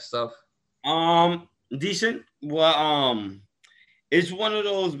to the next stuff. Decent. Well, it's one of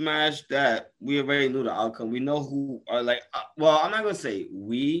those matches that we already knew the outcome. We know who are like, I'm not going to say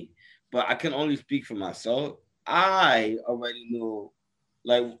we, but I can only speak for myself. I already knew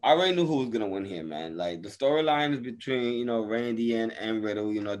who was gonna win here, man. Like the storyline is between Randy and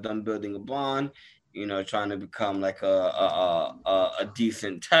Riddle, them building a bond, trying to become like a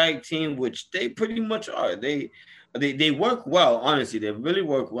decent tag team, which they pretty much are. They work well, honestly. They really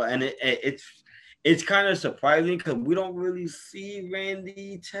work well, and it's kind of surprising because we don't really see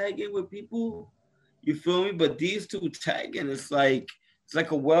Randy tagging with people. You feel me? But these two tagging, it's like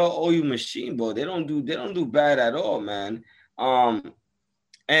a well-oiled machine, bro. They don't do bad at all, man. And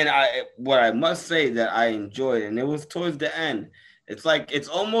what I must say that I enjoyed, and it was towards the end. It's like it's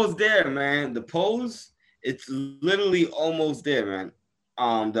almost there, man. The pose, it's literally almost there, man.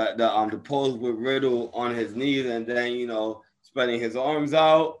 The pose with Riddle on his knees, and then spreading his arms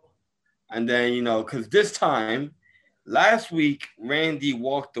out, and then because this time, last week Randy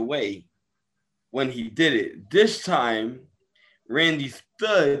walked away when he did it. This time, Randy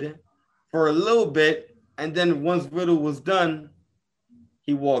stood for a little bit, and then once Riddle was done,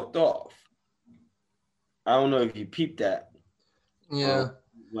 he walked off. I don't know if you peeped that. Yeah.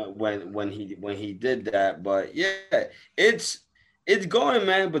 When he did that, but yeah, it's going,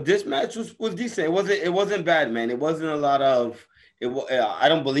 man. But this match was decent. It wasn't bad, man. It wasn't a lot of it. I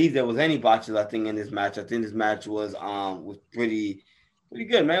don't believe there was any botches. I think in this match. I think this match was pretty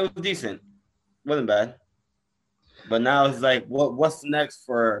good, man. It was decent. It wasn't bad. But now it's like, what's next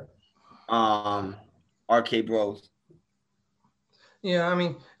for RK Bros? Yeah, I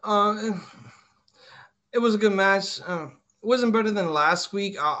mean, it was a good match. It wasn't better than last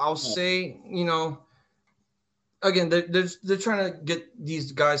week. I'll say, again, they're trying to get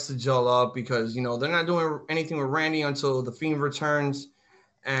these guys to gel up, because they're not doing anything with Randy until the Fiend returns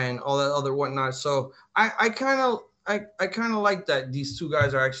and all that other whatnot. So I kind of like that these two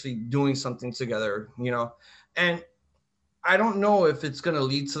guys are actually doing something together, and I don't know if it's going to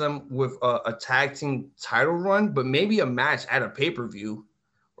lead to them with a tag team title run, but maybe a match at a pay-per-view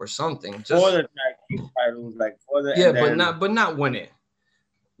or something. Just for the tag team titles, but not win it.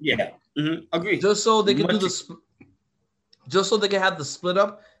 Yeah, agree. Just so they could just so they could have the split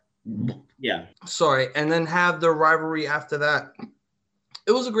up. Yeah. Sorry, and then have their rivalry after that.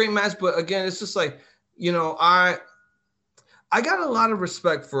 It was a great match, but again, it's just like, I got a lot of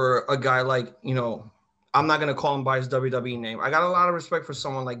respect for a guy like, I'm not gonna call him by his WWE name. I got a lot of respect for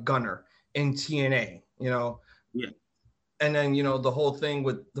someone like Gunner in TNA, Yeah. And then, the whole thing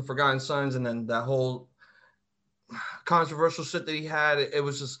with the Forgotten Sons and then that whole controversial shit that he had, it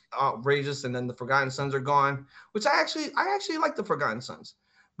was just outrageous. And then the Forgotten Sons are gone, which I actually like the Forgotten Sons.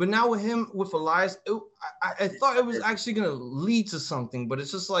 But now with him, with Elias, I thought it was actually going to lead to something, but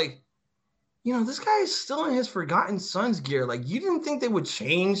it's just like, this guy is still in his Forgotten Sons gear. Like, you didn't think they would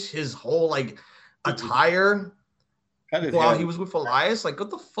change his whole, like, attire while he was with Elias? Like,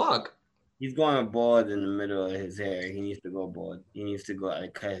 what the fuck? He's going bald in the middle of his hair. He needs to go bald. He needs to go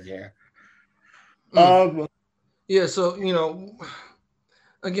cut his hair. Yeah, so,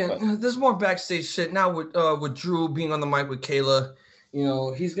 again, there's more backstage shit now with Drew being on the mic with Kayla.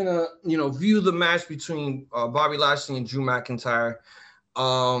 He's gonna, view the match between Bobby Lashley and Drew McIntyre.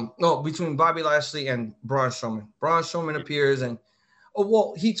 Between Bobby Lashley and Braun Strowman. Braun Strowman appears and,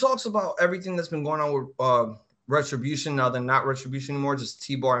 he talks about everything that's been going on with Retribution. Now they're not Retribution anymore, just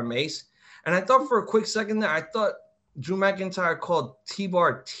T-Bar and Mace. And I thought for a quick second there, I thought Drew McIntyre called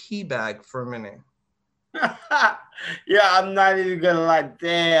T-Bar Teabag for a minute. Yeah, I'm not even gonna lie.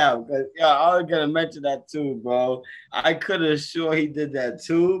 Damn, I was gonna mention that too, bro. I could have sure he did that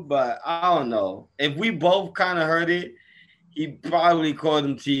too, but I don't know. If we both kind of heard it, he probably called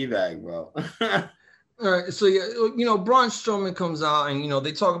him Teabag, bro. All right, so Braun Strowman comes out and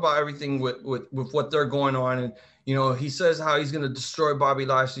they talk about everything with what they're going on, and he says how he's gonna destroy Bobby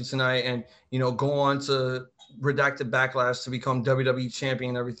Lashley tonight, and go on to Redacted Backlash to become WWE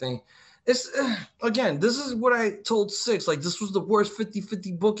champion and everything. It's again, this is what I told Six. Like, this was the worst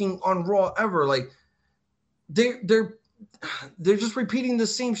 50-50 booking on Raw ever. Like, they're just repeating the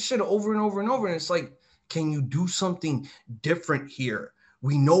same shit over and over and over, and it's like, can you do something different here?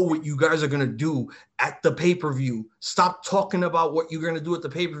 We know what you guys are going to do at the pay-per-view. Stop talking about what you're going to do at the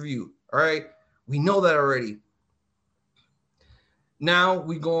pay-per-view, all right? We know that already. Now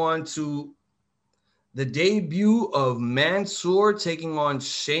we go on to the debut of Mansoor taking on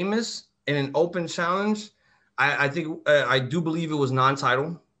Sheamus in an open challenge. I think I do believe it was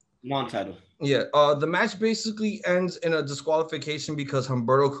non-title. Non-title. Yeah. The match basically ends in a disqualification because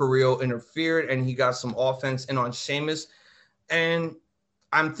Humberto Carrillo interfered and he got some offense in on Sheamus. And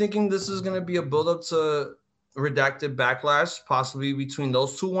I'm thinking this is going to be a build-up to Redacted Backlash, possibly between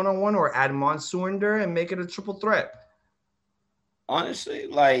those two one-on-one, or add Mansoor in there and make it a triple threat. Honestly,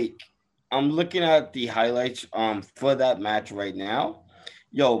 like, I'm looking at the highlights for that match right now.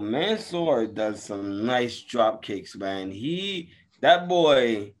 Yo, Mansoor does some nice drop kicks, man. That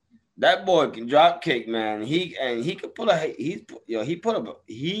boy can drop kick, man. He could put up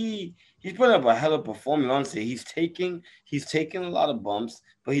a hell of a performance. Honestly, he's taking a lot of bumps,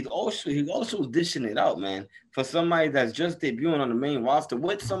 but he's also dishing it out, man. For somebody that's just debuting on the main roster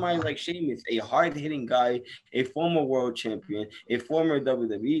with somebody like Sheamus, a hard-hitting guy, a former world champion, a former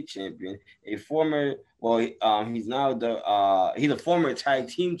WWE champion, he's a former tag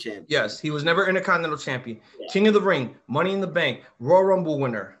team champion. Yes, he was never Intercontinental champion, King of the Ring, Money in the Bank, Royal Rumble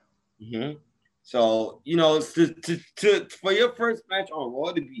winner. Mm-hmm. So, for your first match on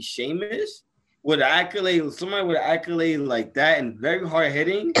Raw to be Sheamus with somebody with an accolade like that and very hard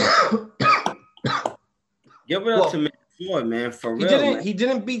hitting, give it up to Mansoor, man. For real, he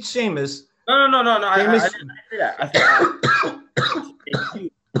didn't beat Sheamus. No. I didn't say that.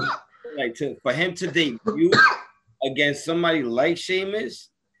 I said for him to debut against somebody like Sheamus,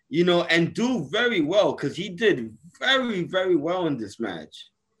 and do very well, because he did very, very well in this match.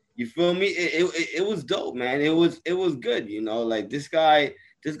 You feel me? It was dope, man. It was good, like this guy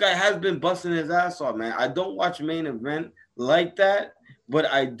has been busting his ass off, man. I don't watch main event like that, but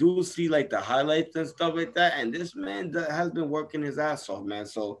I do see like the highlights and stuff like that. And this man has been working his ass off, man.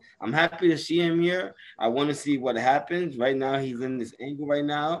 So I'm happy to see him here. I want to see what happens. Right now, he's in this angle right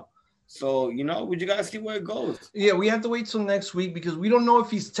now. So, we just got to see where it goes. Yeah, we have to wait till next week because we don't know if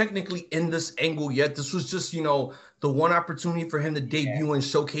he's technically in this angle yet. This was just, the one opportunity for him to debut and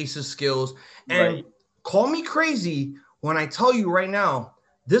showcase his skills. And call me crazy when I tell you right now,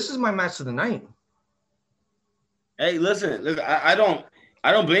 this is my match of the night. Hey, listen, I don't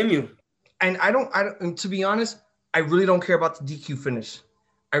blame you. And I don't, to be honest, I really don't care about the DQ finish.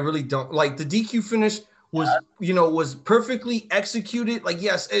 I really don't. Like, the DQ finish was perfectly executed. Like,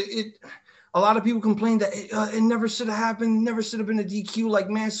 yes, a lot of people complained that it never should have happened, never should have been a DQ. Like,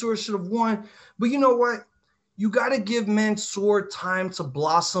 Mansoor should have won. But you know what? you got to give Mansoor time to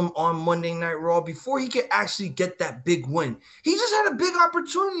blossom on Monday Night Raw before he could actually get that big win. He just had a big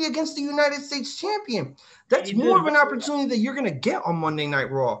opportunity against the United States champion. That's more of an opportunity that you're going to get on Monday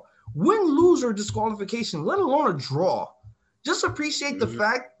Night Raw. Win, lose, or disqualification, let alone a draw. Just appreciate the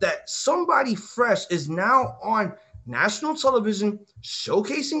fact that somebody fresh is now on national television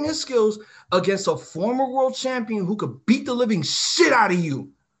showcasing his skills against a former world champion who could beat the living shit out of you.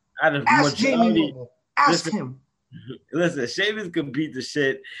 Ask Jamie Noble. Ask him. Listen, Sheamus could beat the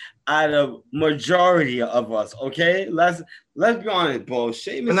shit out of majority of us. Okay, let's be honest, bro.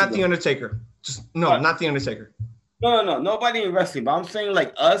 Sheamus, but not the Undertaker. Not the Undertaker. No. Nobody in wrestling. But I'm saying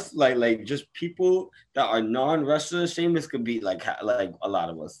like us, like just people that are non-wrestlers. Sheamus could beat like a lot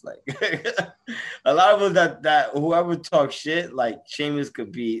of us. Like a lot of us that whoever talks shit, like Sheamus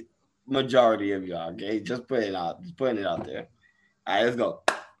could beat majority of y'all. Okay, just putting it out there. All right, let's go.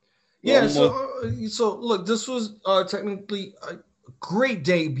 Yeah, so look, this was technically a great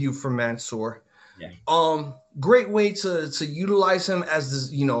debut for Mansoor. Yeah. Great way to utilize him as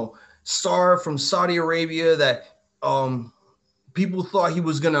this, star from Saudi Arabia that people thought he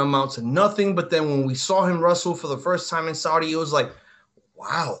was going to amount to nothing, but then when we saw him wrestle for the first time in Saudi, it was like,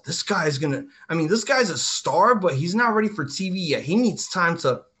 wow, this guy's a star, but he's not ready for TV yet. He needs time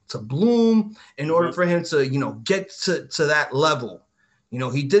to bloom in order for him to, get to that level.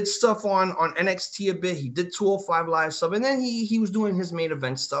 He did stuff on NXT a bit. He did 205 Live stuff, and then he was doing his main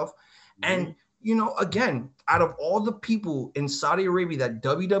event stuff. And, again, out of all the people in Saudi Arabia that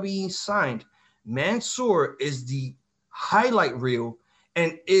WWE signed, Mansoor is the highlight reel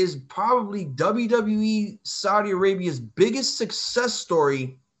and is probably WWE Saudi Arabia's biggest success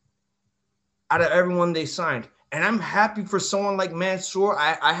story out of everyone they signed. And I'm happy for someone like Mansoor.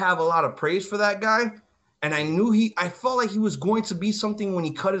 I have a lot of praise for that guy. And I felt like he was going to be something when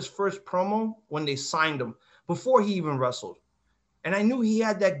he cut his first promo when they signed him before he even wrestled. And I knew he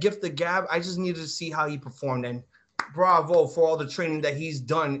had that gift of gab. I just needed to see how he performed. And bravo for all the training that he's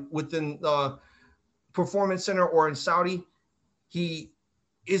done within the Performance Center or in Saudi. He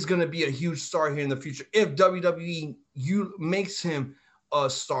is going to be a huge star here in the future if WWE makes him a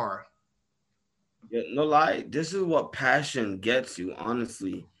star. Yeah, no lie. This is what passion gets you,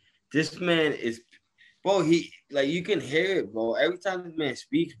 honestly. This man is... Bro, you can hear it, bro. Every time this man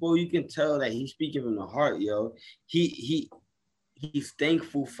speaks, bro, you can tell that he's speaking from the heart, yo. He's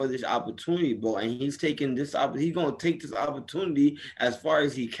thankful for this opportunity, bro, and he's taking this he's gonna take this opportunity as far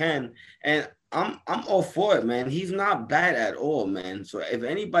as he can. And I'm all for it, man. He's not bad at all, man. So if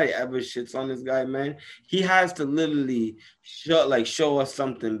anybody ever shits on this guy, man, he has to literally show us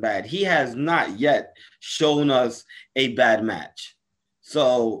something bad. He has not yet shown us a bad match.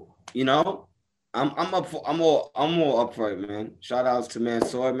 So, I'm all up for it, man. Shout outs to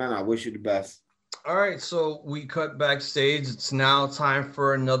Mansoor, man. I wish you the best. All right, so we cut backstage. It's now time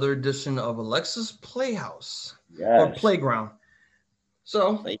for another edition of Alexa's Playhouse or Playground.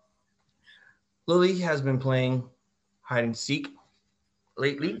 So Lily has been playing hide and seek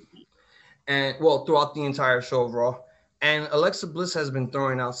lately, and throughout the entire show of Raw. And Alexa Bliss has been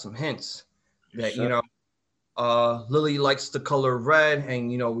throwing out some hints that Lily likes the color red, and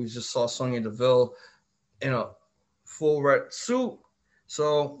we just saw Sonya Deville in a full red suit.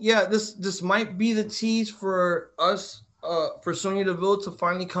 So yeah, this might be the tease for us, for Sonya Deville to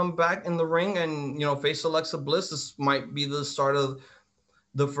finally come back in the ring and face Alexa Bliss. This might be the start of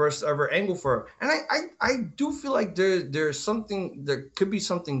the first ever angle for her. And I do feel like there could be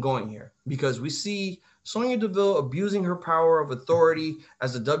something going here, because we see Sonya Deville abusing her power of authority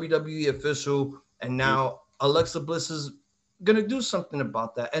as a WWE official, and now Alexa Bliss is going to do something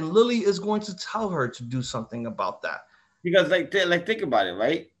about that. And Lily is going to tell her to do something about that. Because think about it,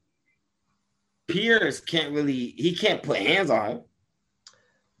 right? Pierce can't put hands on her.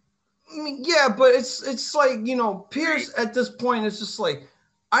 I mean, yeah, but it's like, Pierce at this point is just like,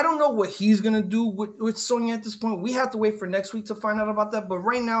 I don't know what he's going to do with Sonya at this point. We have to wait for next week to find out about that. But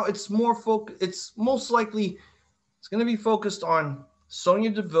right now it's most likely it's going to be focused on Sonya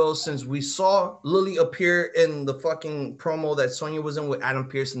Deville, since we saw Lily appear in the fucking promo that Sonya was in with Adam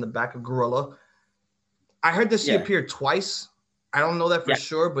Pearce in the back of Gorilla. I heard that she appeared twice. I don't know that for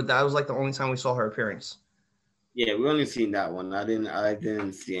sure, but that was like the only time we saw her appearance. Yeah, we only seen that one. I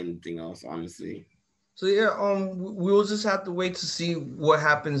didn't see anything else, honestly. So yeah, we will just have to wait to see what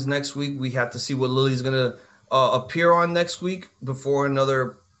happens next week. We have to see what Lily's gonna appear on next week before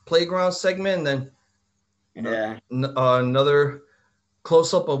another Playground segment, and then another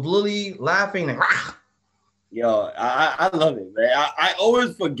close up of Lily laughing and yo, I love it, man. I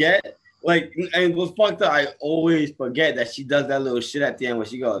always forget, and what's fucked up, I always forget that she does that little shit at the end where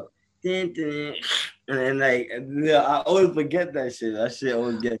she goes, dun, dun, And then I always forget that shit. That shit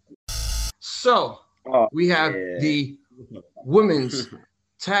always gets me. So we have the women's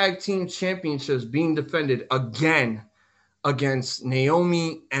tag team championships being defended again against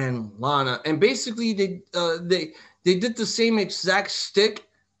Naomi and Lana, and basically they did the same exact stick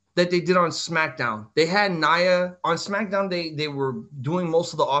that they did on SmackDown. They had Nia on SmackDown. They were doing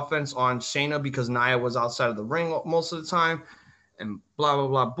most of the offense on Shayna because Nia was outside of the ring most of the time, and blah blah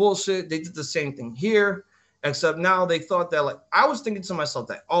blah bullshit. They did the same thing here, except now they thought that, like, I was thinking to myself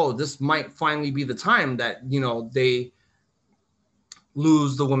that, oh, this might finally be the time that, you know, they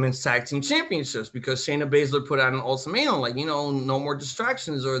lose the women's tag team championships, because Shayna Baszler put out an ultimatum, like, you know, no more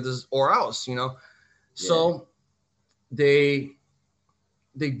distractions or this or else, you know. Yeah. So they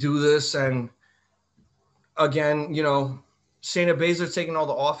do this, and again, you know, Shayna Baszler taking all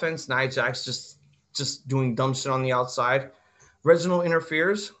the offense, Nia Jax just doing dumb shit on the outside. Reginald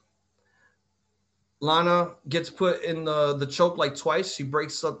interferes. Lana gets put in the choke like twice. She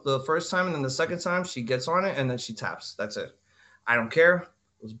breaks up the first time, and then the second time she gets on it, and then she taps. That's it. I don't care.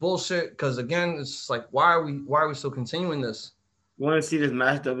 It was bullshit, because again, it's just like, why are we still continuing this? You want to see this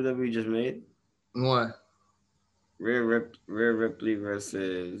match WWE just made? What? Rhea Ripley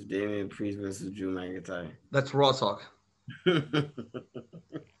versus Damian Priest versus Drew McIntyre. That's Raw talk.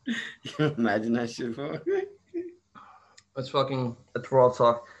 Imagine that shit, bro. That's Raw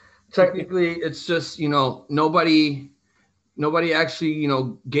talk. Technically, it's just, you know, nobody actually, you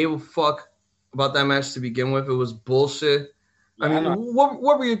know, gave a fuck about that match to begin with. It was bullshit. I mean, what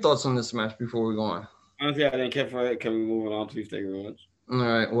were your thoughts on this match before we go on? Honestly, I didn't care for it. Can we move on, please? Thank you very much. All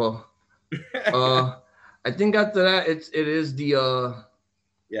right. Well, I think after that, it is the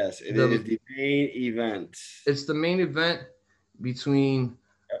yes, it is the main event. It's the main event between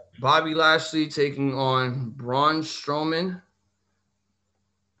Bobby Lashley taking on Braun Strowman,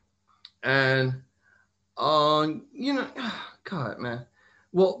 and you know, God, man.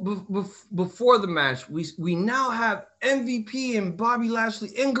 Well, before the match, we now have MVP and Bobby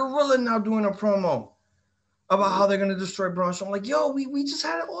Lashley and Gorilla now doing a promo about how they're gonna destroy Braun Strowman. I'm like, yo, we just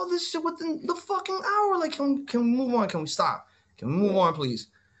had all this shit within the fucking hour. Like, can we move on? Can we stop? Can we move on, please?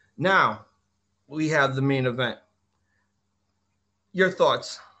 Now we have the main event. Your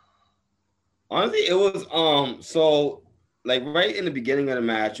thoughts? Honestly, it was so, like, right in the beginning of the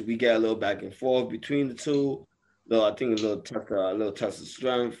match, we get a little back and forth between the two. I think a little test of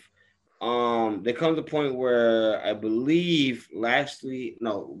strength. There comes a point where I believe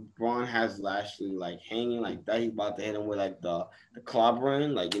Braun has Lashley like hanging like that. He's about to hit him with like the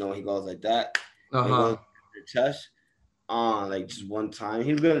clobbering, like, you know, he goes like that. He goes the chest, like just one time.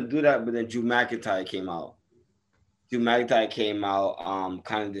 He's gonna do that, but then Drew McIntyre came out.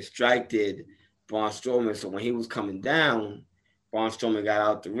 Kind of distracted Braun Strowman. So when he was coming down, Braun Strowman got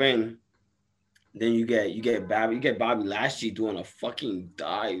out the ring. Then you get Bobby Lashley doing a fucking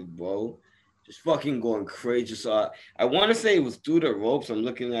dive, bro. Just fucking going crazy. So I want to say it was through the ropes. I'm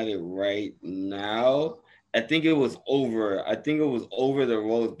looking at it right now. I think it was over the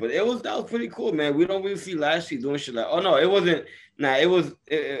ropes, but that was pretty cool, man. We don't really see Lashley doing shit like, oh no, it wasn't. He was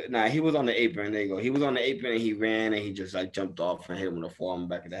on the apron. There you go. He was on the apron and he ran and he just like jumped off and hit him with a forearm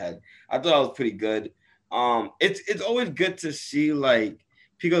back of the head. I thought that was pretty good. It's always good to see, like,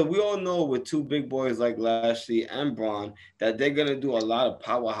 because we all know with two big boys like Lashley and Braun that they're gonna do a lot of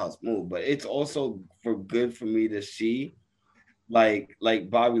powerhouse moves, but it's also good for me to see like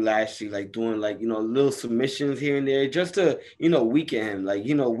Bobby Lashley like doing, like, you know, little submissions here and there just to, you know, weaken him. Like,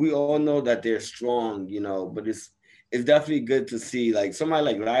 you know, we all know that they're strong, you know, but it's definitely good to see like somebody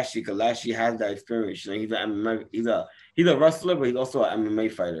like Lashley, because Lashley has that experience. You know, he's a wrestler, but he's also an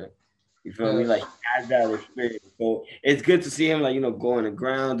MMA fighter. You feel me? Like, he has that experience. So it's good to see him, like, you know, go on the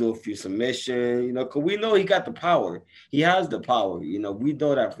ground, do a few submissions, you know, because we know he got the power. He has the power, you know, we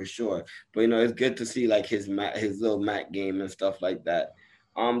know that for sure. But, you know, it's good to see, like, his little mat game and stuff like that.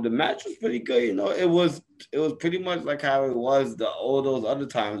 The match was pretty good, you know. It was pretty much like how it was all those other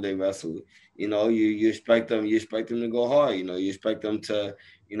times they wrestled. You know, you expect them to go hard, you know, you expect them to,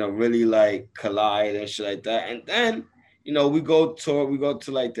 you know, really like collide and shit like that. And then, you know, we go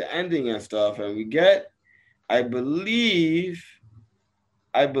to like the ending and stuff, and we get, I believe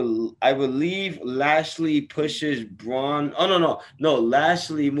Lashley pushes Braun. Oh no!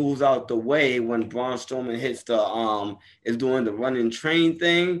 Lashley moves out the way when Braun Strowman hits is doing the running train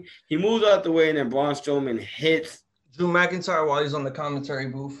thing. He moves out the way, and then Braun Strowman hits Drew McIntyre while he's on the commentary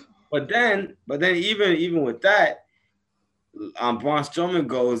booth. But then even with that, Braun Strowman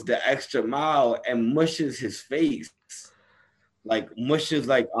goes the extra mile and mushes his face. Like Drew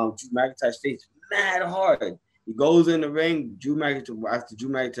McIntyre's face mad hard. He goes in the ring. After Drew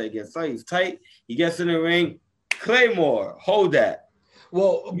McIntyre gets tight, he's tight. He gets in the ring. Claymore, hold that.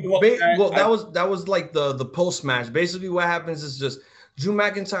 Well, that was like the post match. Basically, what happens is just Drew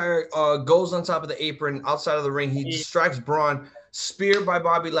McIntyre goes on top of the apron outside of the ring. He distracts Braun. Spear by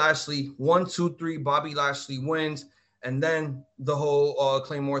Bobby Lashley. 1, 2, 3. Bobby Lashley wins. And then the whole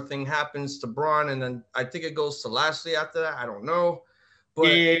Claymore thing happens to Braun. And then I think it goes to Lashley after that. I don't know. But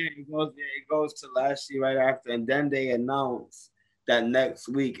it goes to Lashley right after. And then they announce that next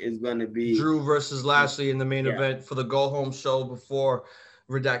week is going to be Drew versus Lashley in the main event for the go home show before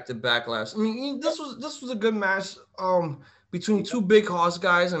Redacted Backlash. I mean, this was a good match between two big hoss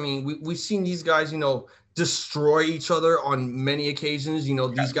guys. I mean, we've seen these guys, destroy each other on many occasions.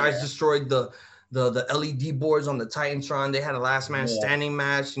 These guys destroyed the LED boards on the Titantron. They had a last man standing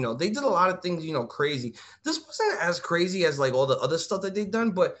match. They did a lot of things, crazy. This wasn't as crazy as like all the other stuff that they've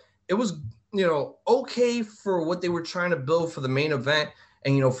done, but it was, okay for what they were trying to build for the main event.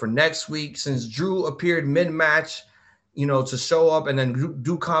 And, for next week, since Drew appeared mid-match, to show up and then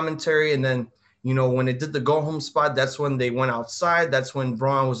do commentary. And then, when they did the go-home spot, that's when they went outside. That's when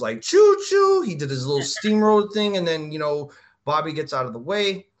Braun was like, choo-choo. He did his little steamroll thing. And then, Bobby gets out of the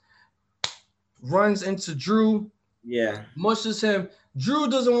way, runs into Drew. Yeah. Mushes him. Drew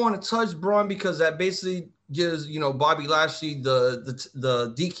doesn't want to touch Braun because that basically gives, Bobby Lashley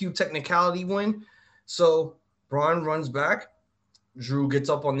the DQ technicality win. So Braun runs back. Drew gets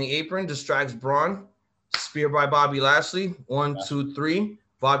up on the apron, distracts Braun. Spear by Bobby Lashley. 1, 2, 3.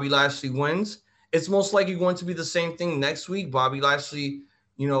 Bobby Lashley wins. It's most likely going to be the same thing next week. Bobby Lashley,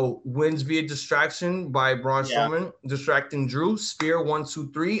 wins via distraction by Braun Strowman, distracting Drew. Spear 1,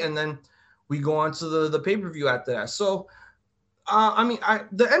 2, 3, and then we go on to the pay-per-view after that. So,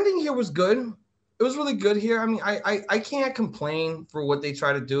 the ending here was good. It was really good here. I mean, I can't complain for what they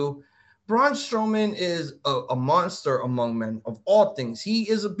try to do. Braun Strowman is a monster among men of all things. He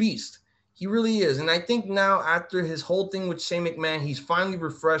is a beast. He really is. And I think now after his whole thing with Shane McMahon, he's finally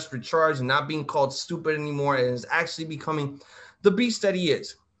refreshed, recharged, and not being called stupid anymore, and is actually becoming the beast that he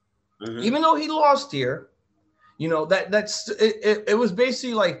is. Mm-hmm. Even though he lost here, it was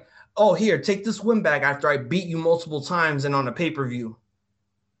basically like, oh, here, take this win back after I beat you multiple times and on a pay-per-view.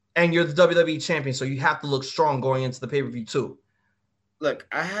 And you're the WWE champion, so you have to look strong going into the pay-per-view too. Look,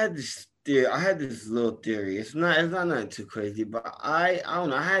 I had this theory. I had this little theory. It's not nothing too crazy, but I don't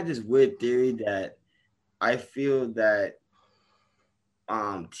know. I had this weird theory that I feel that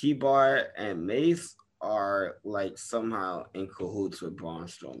T-Bar and Mace are like somehow in cahoots with Braun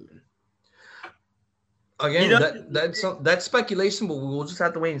Strowman. Again, that's speculation, but we'll just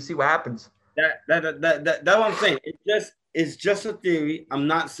have to wait and see what happens. That's what I'm saying. It's just a theory. I'm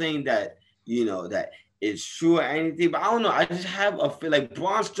not saying that that it's true or anything, but I don't know. I just have a feel like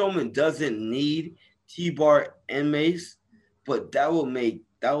Braun Strowman doesn't need T-Bar and Mace, but that will make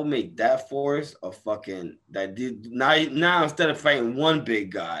that force a fucking that dude. Now instead of fighting one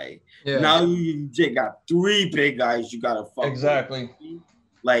big guy, now you just got 3 big guys. You gotta fuck exactly with.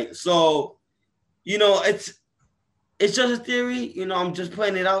 Like so. It's just a theory. I'm just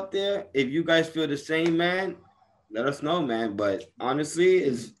putting it out there. If you guys feel the same, man, let us know, man. But honestly,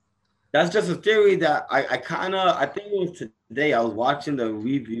 that's just a theory that I think it was today. I was watching the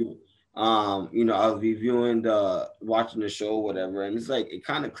review. I was watching the show, whatever, and it's like it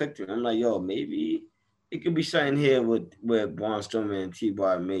kind of clicked to me. I'm like, yo, maybe it could be something here with Braun Strowman and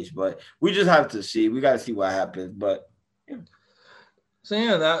T-Bar and Mace, but we just have to see. We got to see what happens, but yeah. So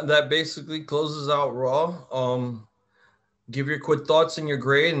that basically closes out Raw. Give your quick thoughts and your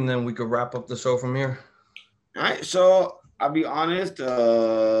grade, and then we could wrap up the show from here. All right, so I'll be honest.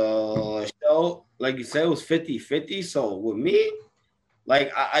 Show, like you said, it was 50-50. So with me,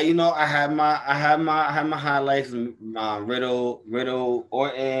 like I had my highlights. Riddle,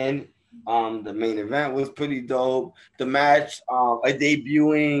 Orton. The main event was pretty dope. The match, a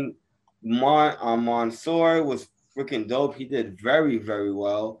debuting Mansoor was freaking dope. He did very, very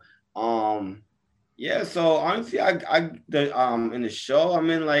well. So honestly, I in the show, I'm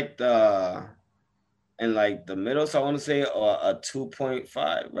in like the middle. So I want to say a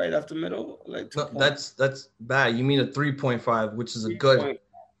 2.5 right after middle. Like that's bad. You mean a 3.5, which is a good.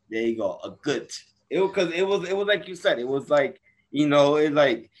 There you go, a good. It was like you said. It was like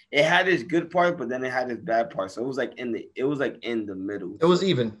it had its good part, but then it had its bad part. So it was like in the middle. It was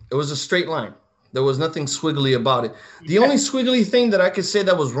even. It was a straight line. There was nothing squiggly about it. The only squiggly thing that I could say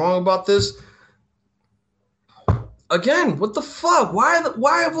that was wrong about this, again, what the fuck? Why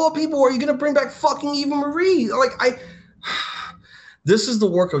of all people are you gonna bring back fucking Eva Marie? Like This is the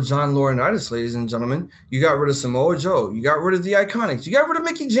work of John Laurinaitis, ladies and gentlemen. You got rid of Samoa Joe. You got rid of the Iconics. You got rid of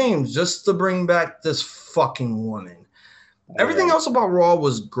Mickie James just to bring back this fucking woman. Everything else about Raw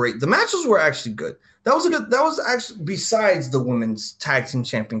was great. The matches were actually good. That was actually, besides the women's tag team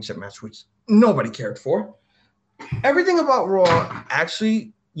championship match, which nobody cared for. Everything about Raw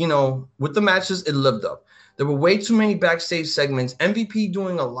actually, with the matches, it lived up. There were way too many backstage segments. MVP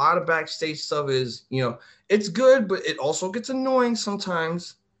doing a lot of backstage stuff is, it's good, but it also gets annoying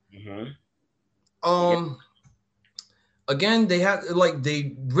sometimes. Mm-hmm. Again,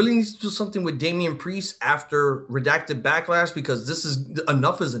 they really need to do something with Damian Priest after Redacted Backlash, because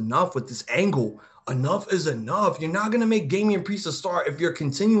enough is enough with this angle. Enough is enough. You're not going to make Damian Priest a star if you're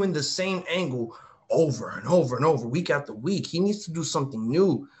continuing the same angle over and over and over, week after week. He needs to do something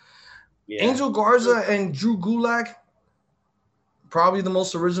new. Yeah. Angel Garza and Drew Gulak, probably the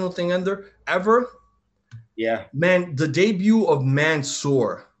most original thing ever. Yeah. Man, the debut of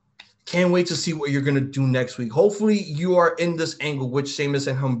Mansoor. Can't wait to see what you're going to do next week. Hopefully you are in this angle with Sheamus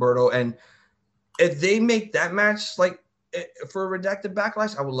and Humberto. And if they make that match like for a Redacted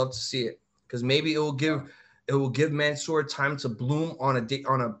Backlash, I would love to see it, because maybe it will give Mansoor time to bloom on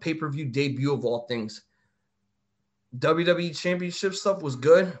a pay-per-view debut of all things. WWE Championship stuff was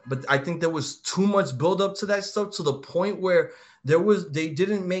good, but I think there was too much build-up to that stuff, to the point where they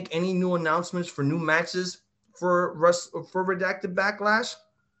didn't make any new announcements for new matches for Redacted Backlash.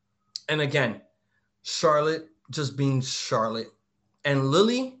 And again, Charlotte just being Charlotte. And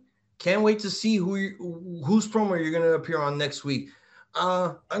Lily, can't wait to see whose promo you're going to appear on next week.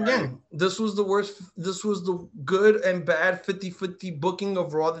 Again, this was the good and bad 50-50 booking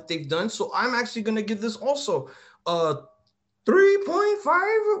of Raw that they've done. So I'm actually going to give this also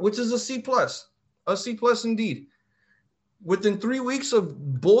 3.5, which is a C+. A C+ indeed. Within 3 weeks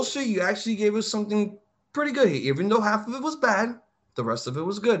of bullshit, you actually gave us something pretty good here. Even though half of it was bad, the rest of it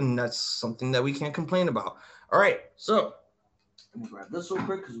was good, and that's something that we can't complain about. All right, so let me grab this real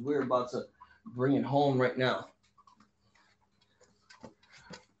quick, because we're about to bring it home right now.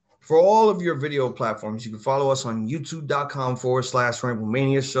 For all of your video platforms, you can follow us on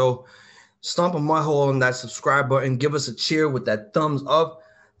youtube.com/RambleMania Show. Stomp a mud hole on that subscribe button. Give us a cheer with that thumbs up,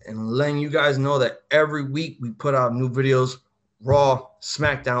 and letting you guys know that every week we put out new videos: Raw,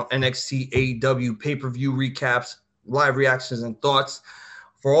 SmackDown, NXT, AEW, pay-per-view recaps, live reactions, and thoughts.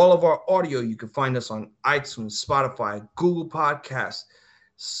 For all of our audio, you can find us on iTunes, Spotify, Google Podcasts,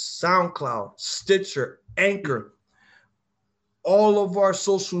 SoundCloud, Stitcher, Anchor, all of our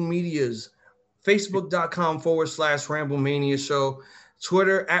social medias, Facebook.com/RambleMania Show,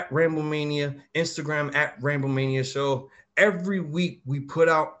 Twitter @RambleMania, Instagram @RambleMania Show. Every week we put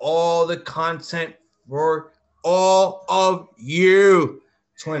out all the content for all of you.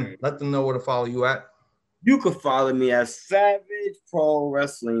 Twin, let them know where to follow you at. You can follow me at Savage Pro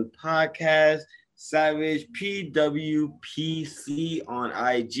Wrestling Podcast, Savage PWPC on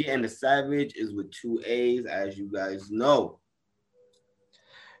IG, and the Savage is with 2 A's, as you guys know.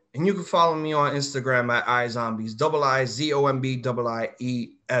 And you can follow me on Instagram at iZombies, IZOMB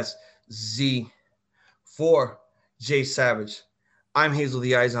for Jay Savage. I'm Hazel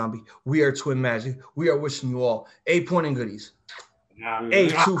the iZombie. We are Twin Magic. We are wishing you all a point and goodies.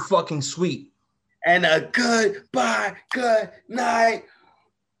 Too fucking sweet. And a goodbye, good night.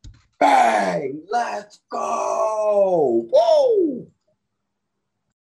 Bang! Let's go! Whoa!